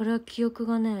かね、これは記憶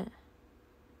がね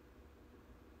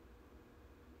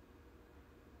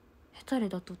ヘタレ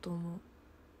だったと思う。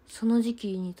その時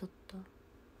期に撮った。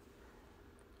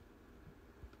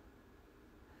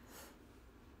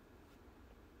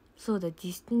そうだ、デ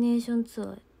ィスティネーションツアー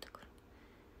やったから。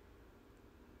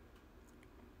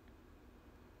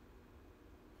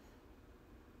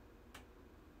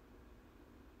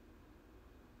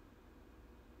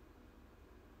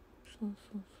そう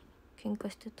喧嘩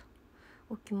してた。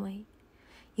おきまい。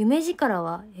夢力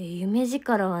は夢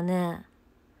力はね、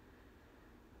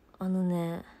ち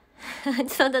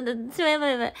ょっと待って、や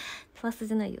ばいファースト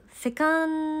じゃないよ。セカ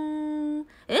ン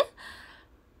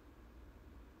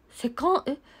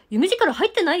夢力入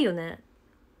ってないよね。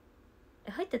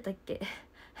入ってたっけ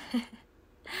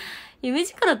夢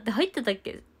力って入ってたっ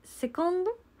け。セカン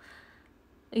ド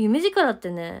夢力っ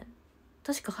てね、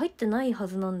確か入ってないは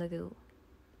ずなんだけど。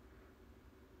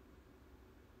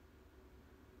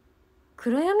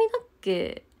暗闇だっ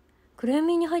け。暗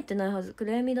闇に入ってないはず。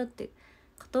暗闇だって。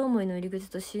片思いの入り口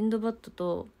とシンドバッド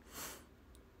と、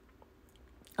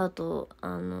あと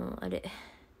あれ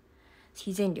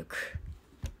非全力。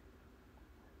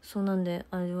そうなんで、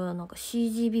あれはなんか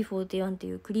CGB41 って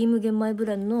いうクリーム玄米ブ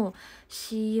ランの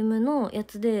CM のや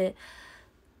つで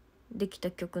できた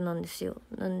曲なんですよ。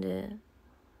なんで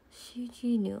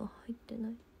CG には入ってな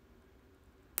い。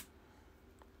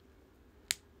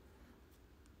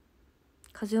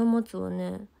風を待つは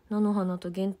ね、菜の花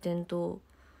と原点と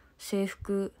制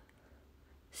服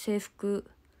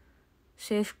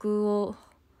を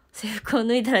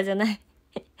脱いだらじゃない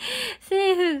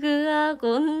制服が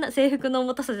こんな、制服の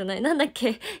重たさじゃない、なんだっ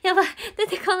け、やばい出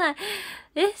てこない。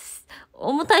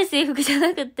重たい制服じゃ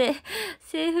なくて、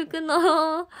制服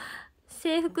の重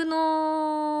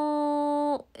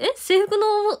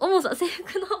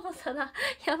さだ。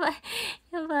やば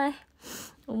い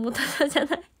重たさじゃ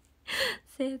ない、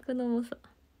制服の重さ。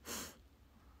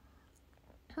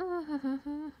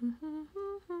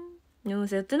でも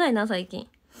やってないな最近。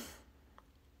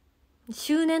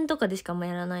周年とかでしかあんま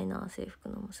やらないな、制服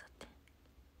の重さって。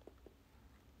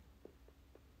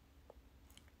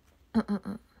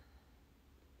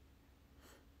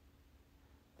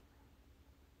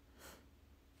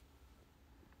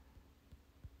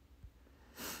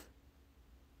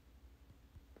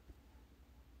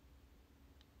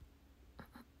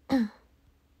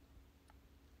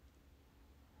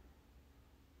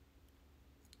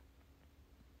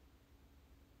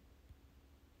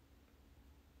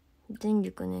全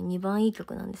力ね、2番いい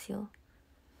曲なんですよ。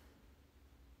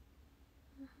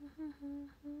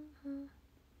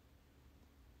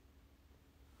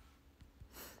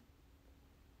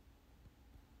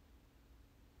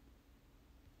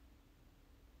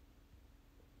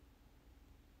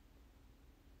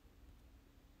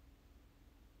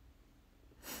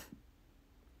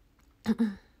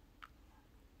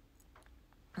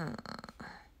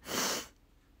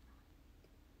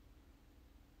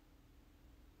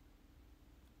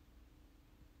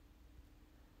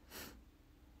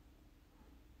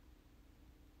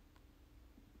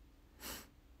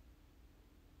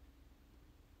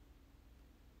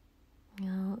い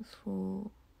やそ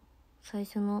う最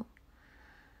初の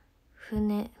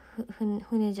船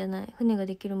じゃない、船が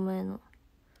できる前の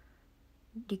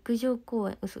陸上公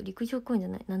園じゃ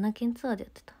ない、7軒ツアーでや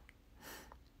ってた。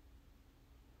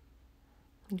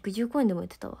陸上公園でもやっ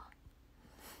てたわ。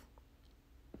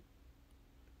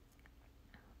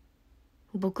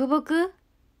ボクボク、ちょっ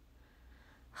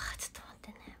と待っ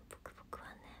てね、ボクボクは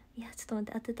ね、いやちょっと待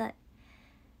って、当てたい。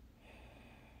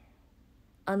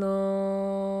あ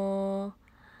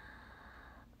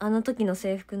の時の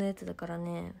制服のやつだから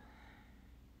ね。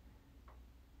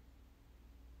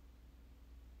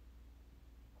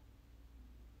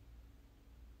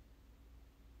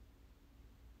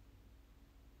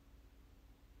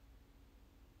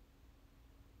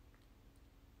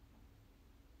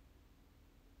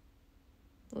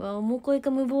うわ、重こいか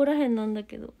無謀らへんなんだ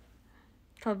けど。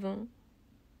多分。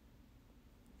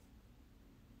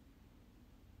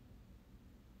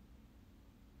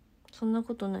そんな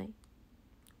ことない。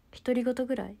独り言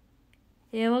ぐら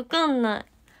い。わかんない。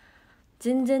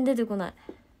全然出てこない。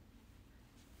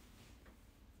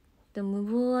でも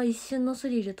無謀は一瞬のス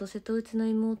リルと瀬戸内の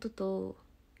妹と、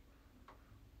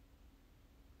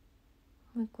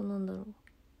もう一個なんだろ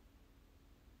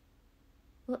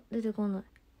う。出てこない。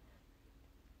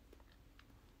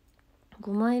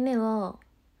5枚目は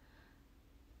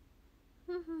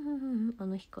あ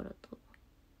の日からと、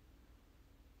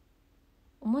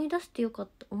思い出してよかっ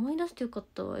た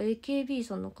は AKB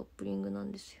さんのカップリングな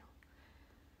んですよ。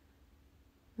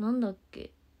なんだっ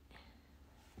け。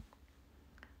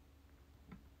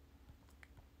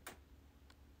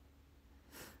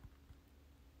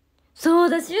そう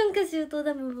だ、春夏秋冬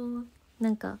だ。もう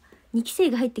なんか2期生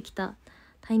が入ってきた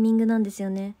タイミングなんですよ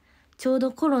ね。ちょう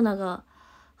どコロナが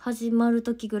始まる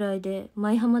時ぐらいで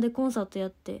舞浜でコンサートや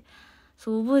って、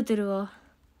そう覚えてるわ。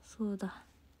そうだ。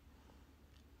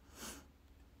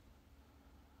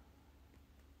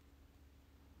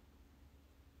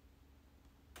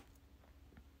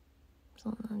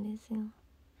そうなんですよ。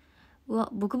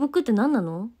ブクブクって何な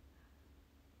の？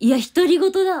いや、独り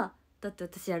言だ。だって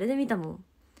私あれで見たもん。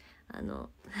なんだっ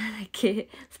け、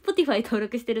Spotify 登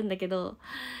録してるんだけど、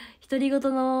独り言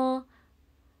の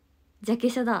ジャケ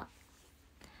写だ。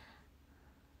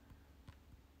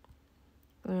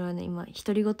これはね、今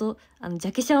独り言ジ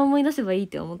ャケ写を思い出せばいいっ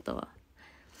て思ったわ。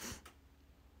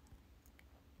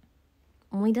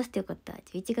思い出してよかった。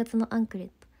11月のアンクレッ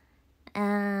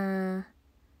ト。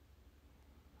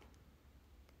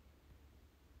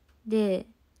で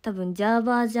多分ジャー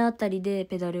バージャーあたりで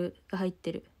ペダルが入っ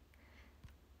てる。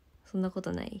そんなこ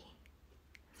とない？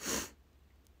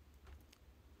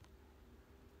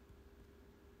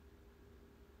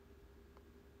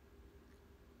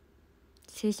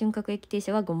青春各駅停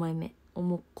車は5枚目。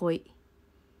重っこい。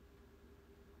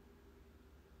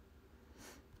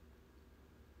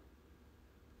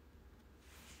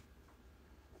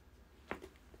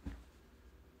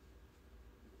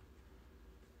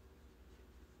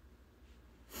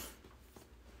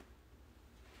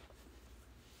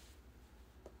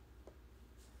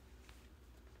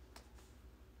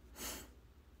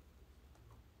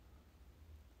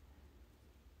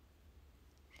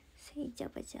せいじゃ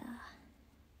ばじゃ。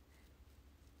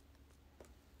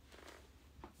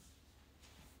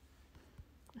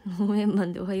応援マ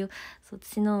ンでおはよう。そう、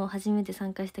私の初めて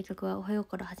参加した曲はおはよう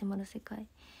から始まる世界。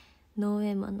ノー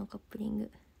エンマンのカップリング。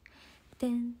て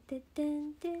んてて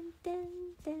んてんてん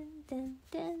てんてん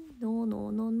てんノーノ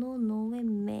ーノーノーノーエ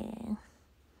ンメン。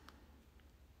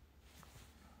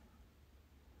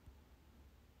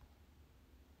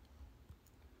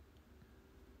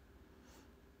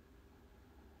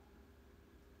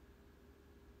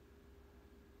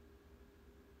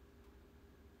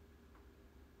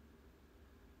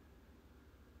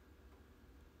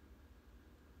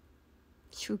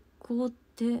出向っ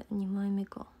て2枚目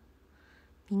か。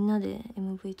みんなで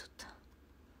MV 撮った。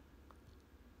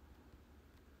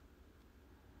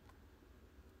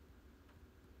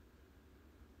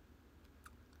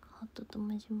ハートと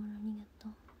マジモラありがと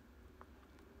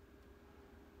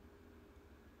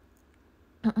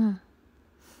う。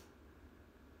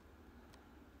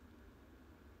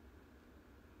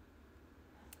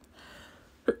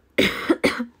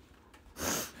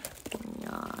いや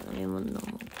ー、飲み物飲もう。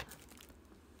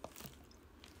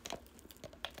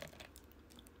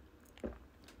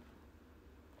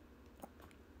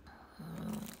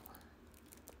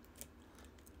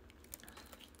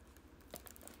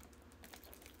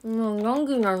何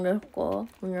時なんですか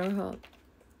皆さん、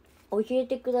教え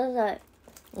てください。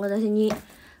私に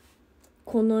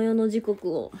この世の時刻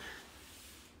を。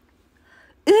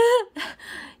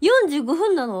45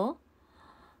分なの？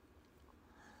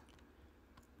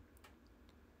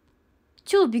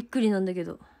超びっくりなんだけ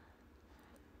ど。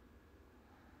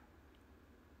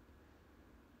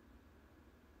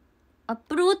アッ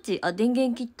プルウォッチ、電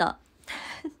源切った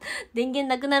電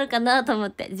源なくなるかなと思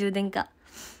って充電か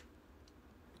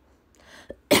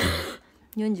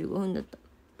45分だった。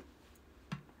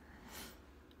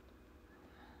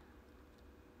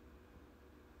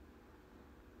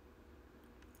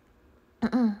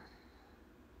あ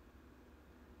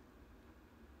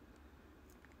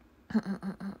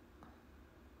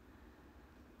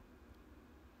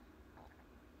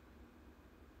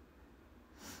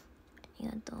り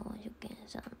がとう、受験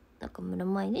さん。中村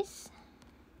舞です。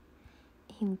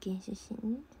愛媛県出身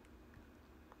です。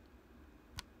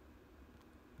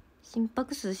心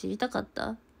拍数知りたかっ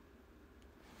た？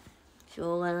し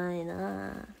ょうがない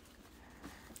な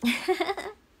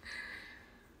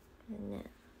れね、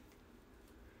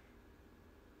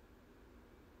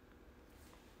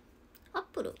アッ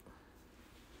プル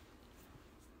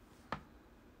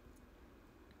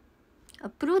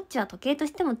ウォッチは時計と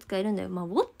しても使えるんだよ。まあウ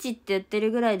ォッチって言って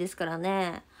るぐらいですから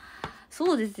ね。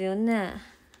そうですよね。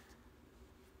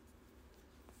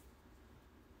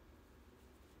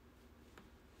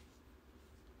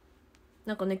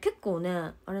なんかね、結構ね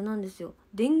あれなんですよ、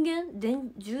充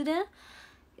電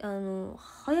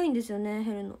早いんですよね、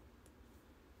減るの。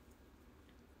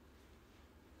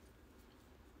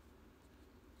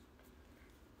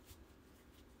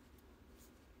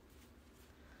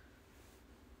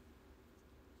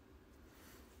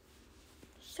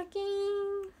シャキーン。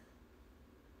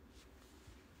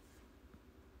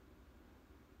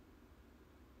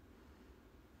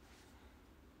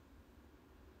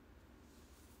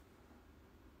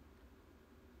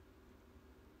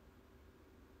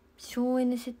省エ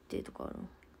ネ設定とかあるの？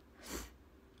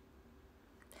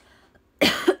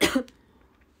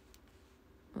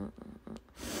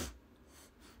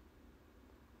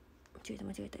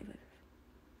間違えた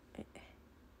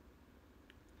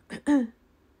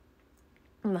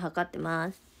今測って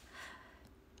ます。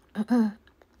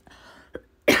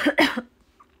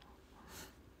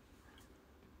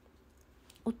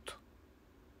おっと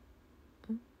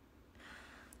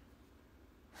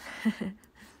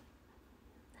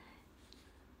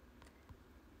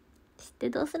知って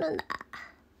どうするんだ。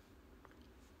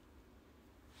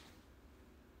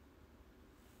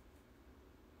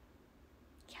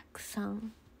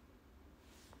103。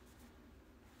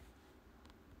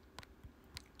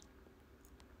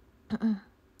あ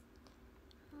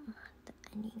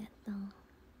りがとう。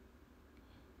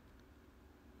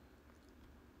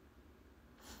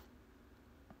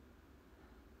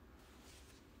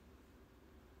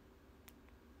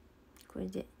これ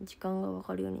で時間が分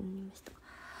かるようになりました。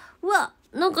うわ、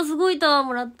なんかすごいタワー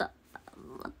もらった。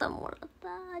またもらった。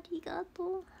ありがと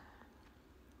う。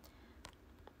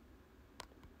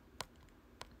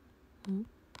ち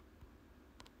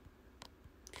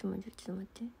ょっと待っ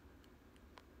て。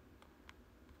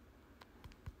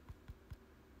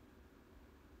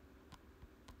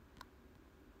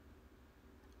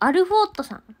アルフォート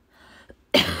さん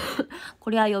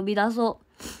こりゃ呼び出そ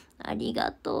う。あり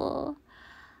がとう。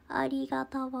ありが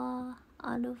たわ。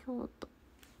アルフォート。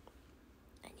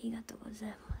ありがとうござい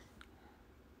ます。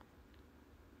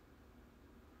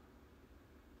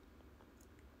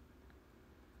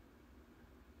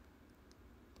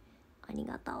あり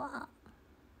がたわ。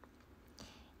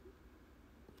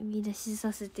呼び出し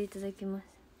させていただきます。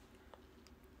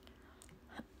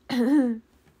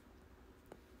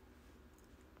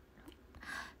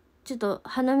ちょっと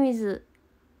鼻水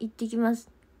いってきます。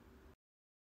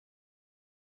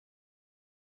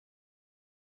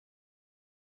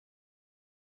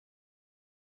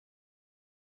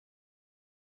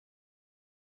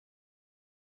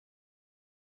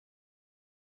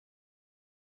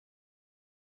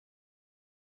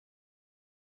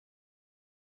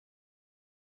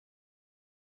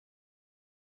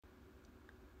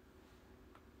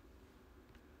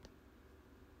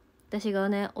私が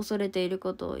ね恐れている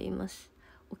ことを言います。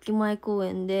沖前公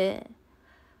園で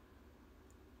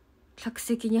客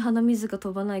席に鼻水が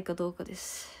飛ばないかどうかで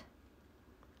す。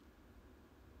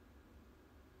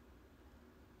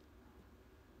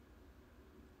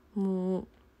もう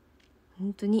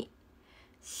本当に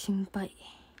心配。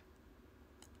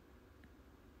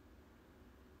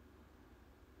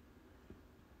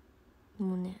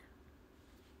もうね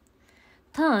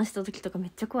ターンした時とかめ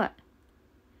っちゃ怖い。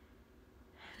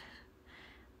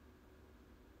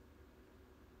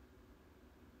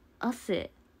汗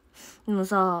でも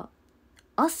さ、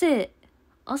汗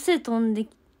飛んで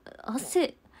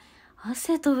汗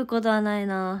飛ぶことはない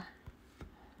な。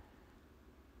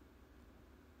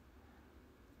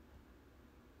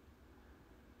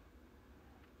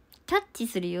キャッチ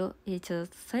するよ。ちょっ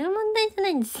とそういう問題じゃな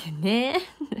いんですよね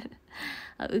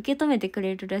受け止めてく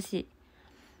れるらし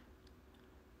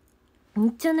い。め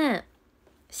っちゃね、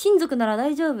親族なら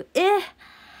大丈夫。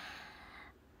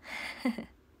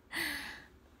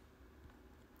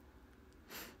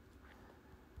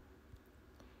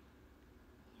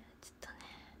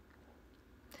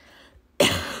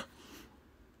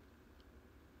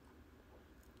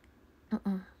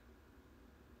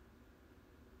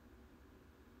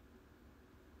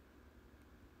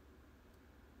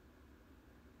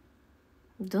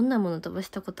どんなもの飛ばし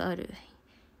たことある？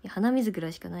いや鼻水ぐら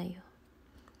いしかないよ。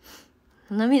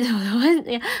鼻水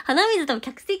多分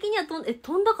客席には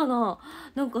飛んだかな。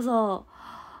なんかさ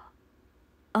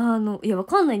いやわ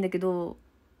かんないんだけど、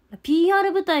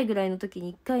PR 舞台ぐらいの時に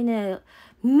一回ね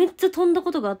めっちゃ飛んだ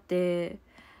ことがあって、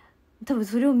多分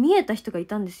それを見えた人がい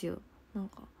たんですよ。なん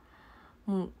か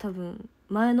もう多分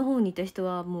前の方にいた人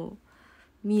はも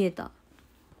う見えた。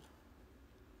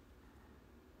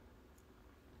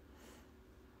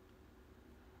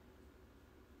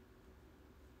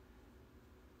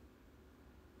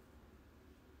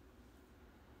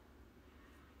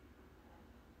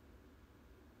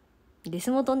レ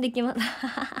スも飛んできます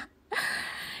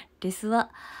レスは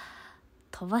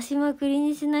飛ばしまくり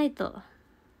にしないと。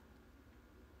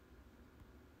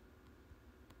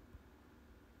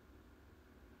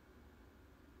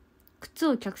靴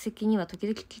を客席には時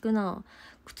々聞くな。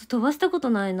靴飛ばしたこと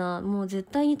ないな。もう絶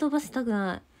対に飛ばしたく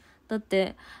ない。だっ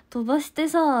て飛ばして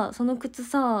さ、その靴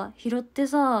さ拾って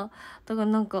さ、だから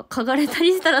なんか嗅がれた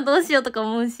りしたらどうしようとか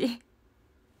思うし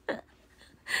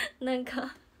なん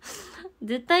か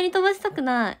絶対に飛ばしたく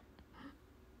ない。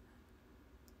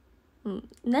うん、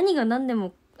何が何で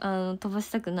も飛ば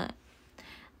したくない。あ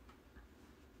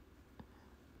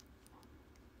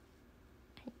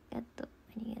りがとう、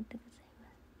ありがとうございます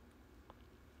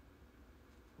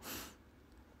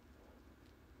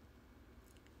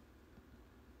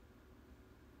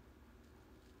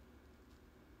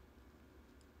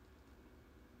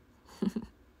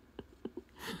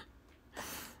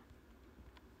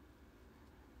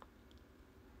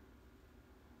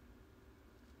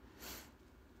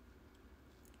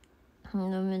ダメ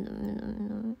ダメダメ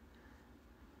ダメ。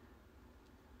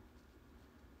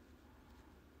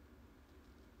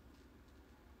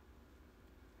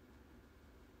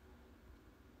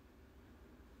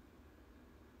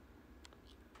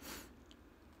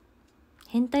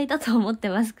変態だと思って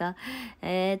ますか？そ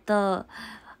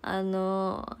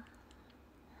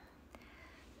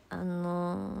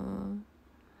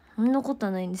んなこと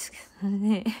はないんですけど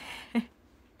ね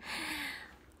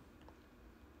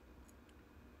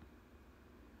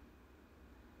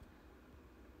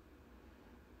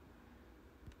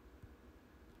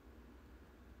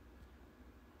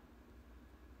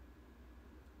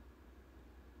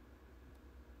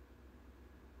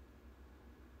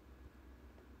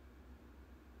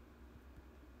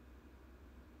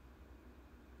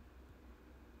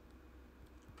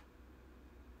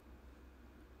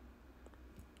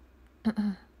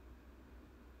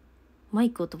マイ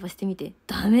クを飛ばしてみて。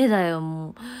ダメだよ、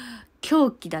もう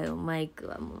凶器だよ。マイク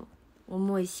はもう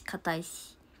重いし硬い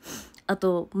し、あ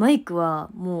とマイクは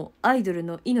もうアイドル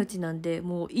の命なんで、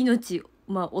もう命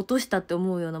落としたって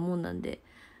思うようなもんなんで、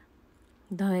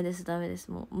ダメですダメで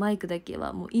す。もうマイクだけ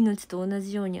はもう命と同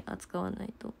じように扱わな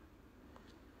いと。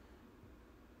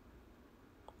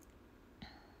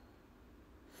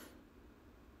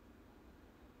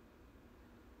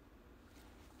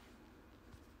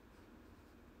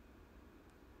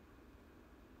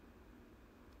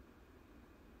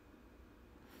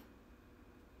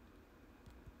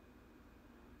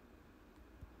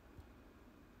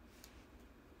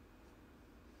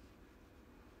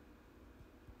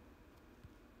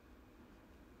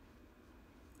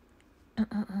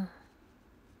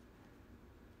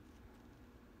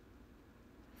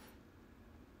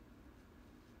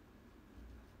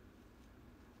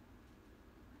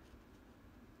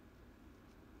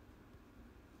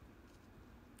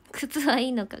靴はい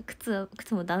いのか？靴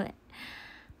もダメ。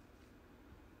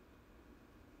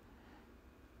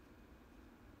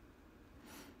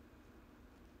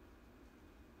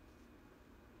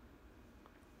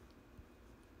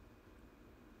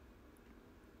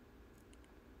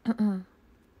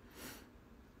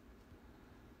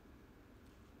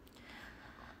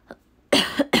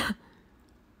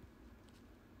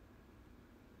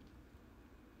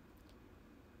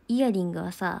イヤリング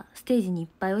はさステージにいっ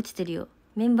ぱい落ちてるよ。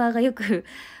メンバーがよく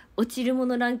落ちるも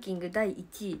のランキング第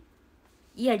1位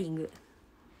イヤリング。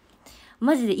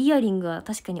マジでイヤリングは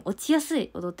確かに落ちやす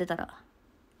い。踊ってたら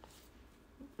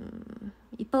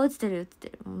いっぱい落ちてる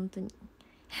本当に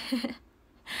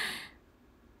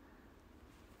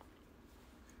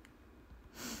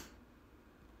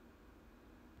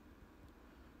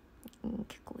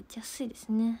結構落ちやすいです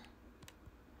ね。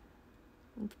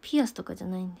ピアスとかじゃ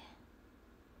ないんで。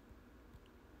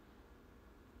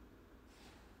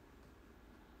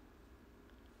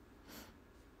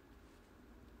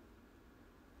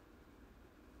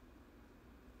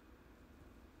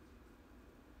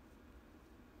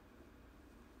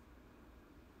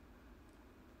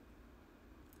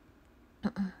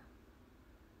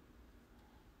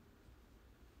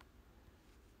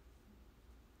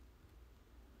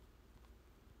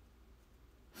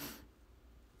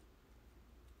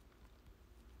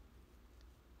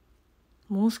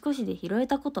もう少しで拾え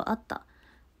たことあった。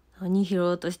何拾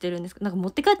おうとしてるんですか。なんか持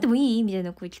って帰ってもいいみたい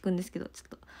な声聞くんですけど、ちょっ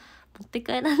と持って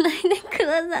帰らないでく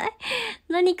ださい。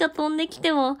何か飛んでき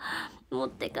ても持っ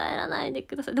て帰らないで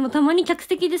ください。でもたまに客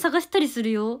席で探したりす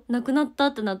るよ。なくなった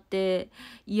ってなって、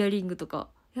イヤリングとか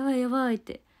やばいやばいっ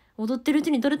て踊ってるう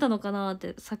ちに取れたのかなっ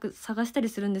て探したり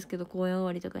するんですけど、公演終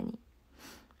わりとかに。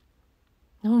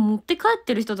でも持って帰っ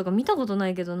てる人とか見たことな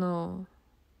いけどな。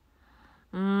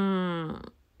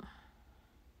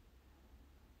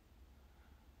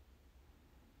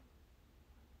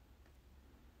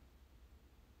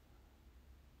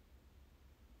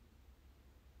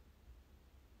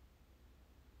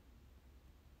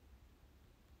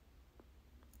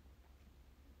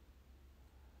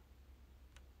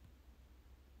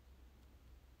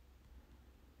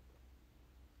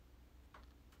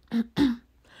あ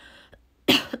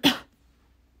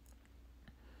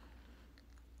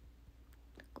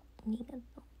りがとう。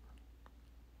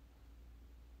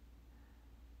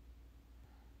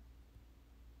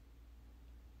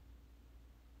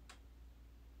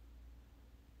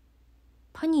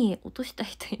パニエ落とした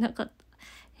人いなかった。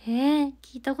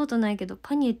聞いたことないけど、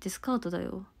パニエってスカートだ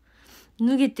よ。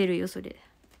脱げてるよそれ。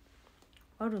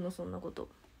あるのそんなこと。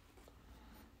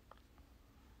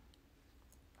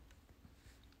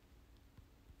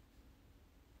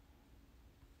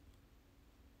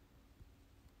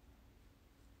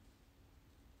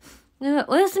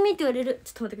おやすみって言われる。ち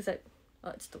ょっと待ってください。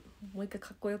あ、ちょっともう一回か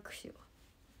っこよくしよ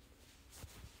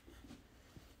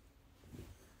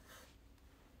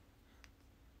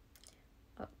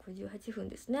う。あ、58分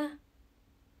ですね。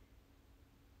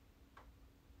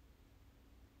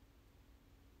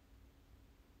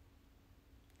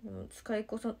使い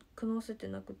こなせて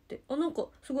なくって、なんか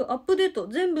すごいアップデート、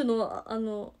全部の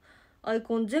アイ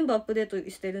コン全部アップデート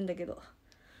してるんだけど、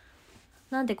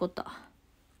なんてこった。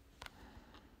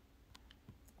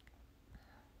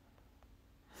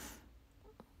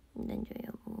大丈夫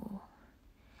よ。もう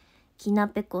きな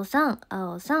ぺこさん、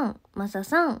あおさん、まさ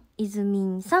さん、いずみ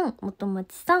んさん、もとま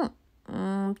ちさん、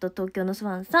東京のス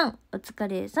ワンさん、おつか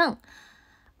れさん、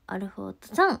アルフォー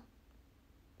トさん、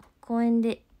公園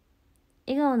で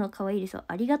笑顔の可愛いですよ、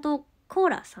ありがとうコー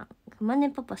ラさん、くま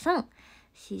ねパパさん、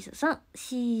シーサさん、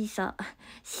シーサ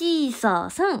ー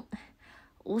さん、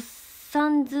おっさ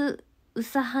んずう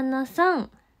さはなさ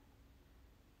ん、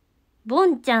ぼ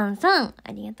んちゃんさん、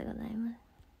ありがとうございます。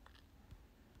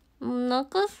お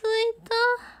腹すい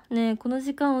たね。この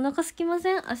時間お腹すきま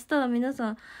せん？明日は皆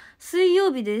さん水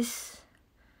曜日です。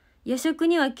夜食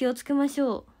には気をつけまし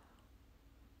ょう。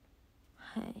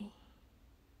はい、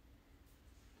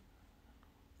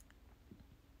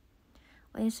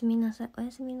おやすみなさい。お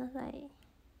やすみなさい。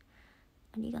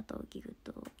ありがとうギフ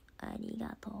ト、あり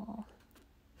がと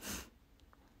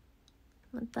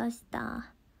う。また明日。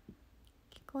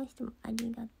結婚してもあ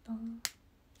りがとう。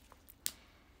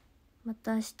ま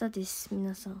た明日です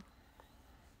皆さん。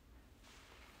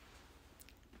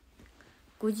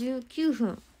59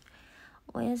分。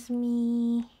おやす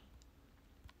み。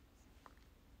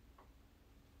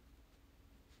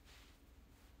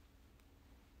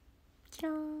じゃ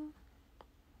ーん。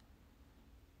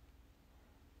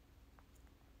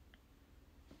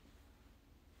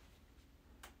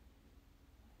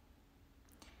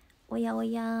おやお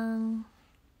やーん。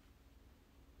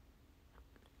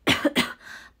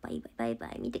バイバイバイバ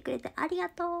イ。見てくれてありが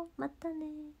とう。またね。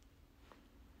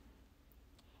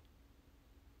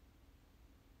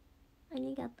あ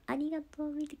りがと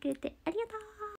う。見てくれてありがとう。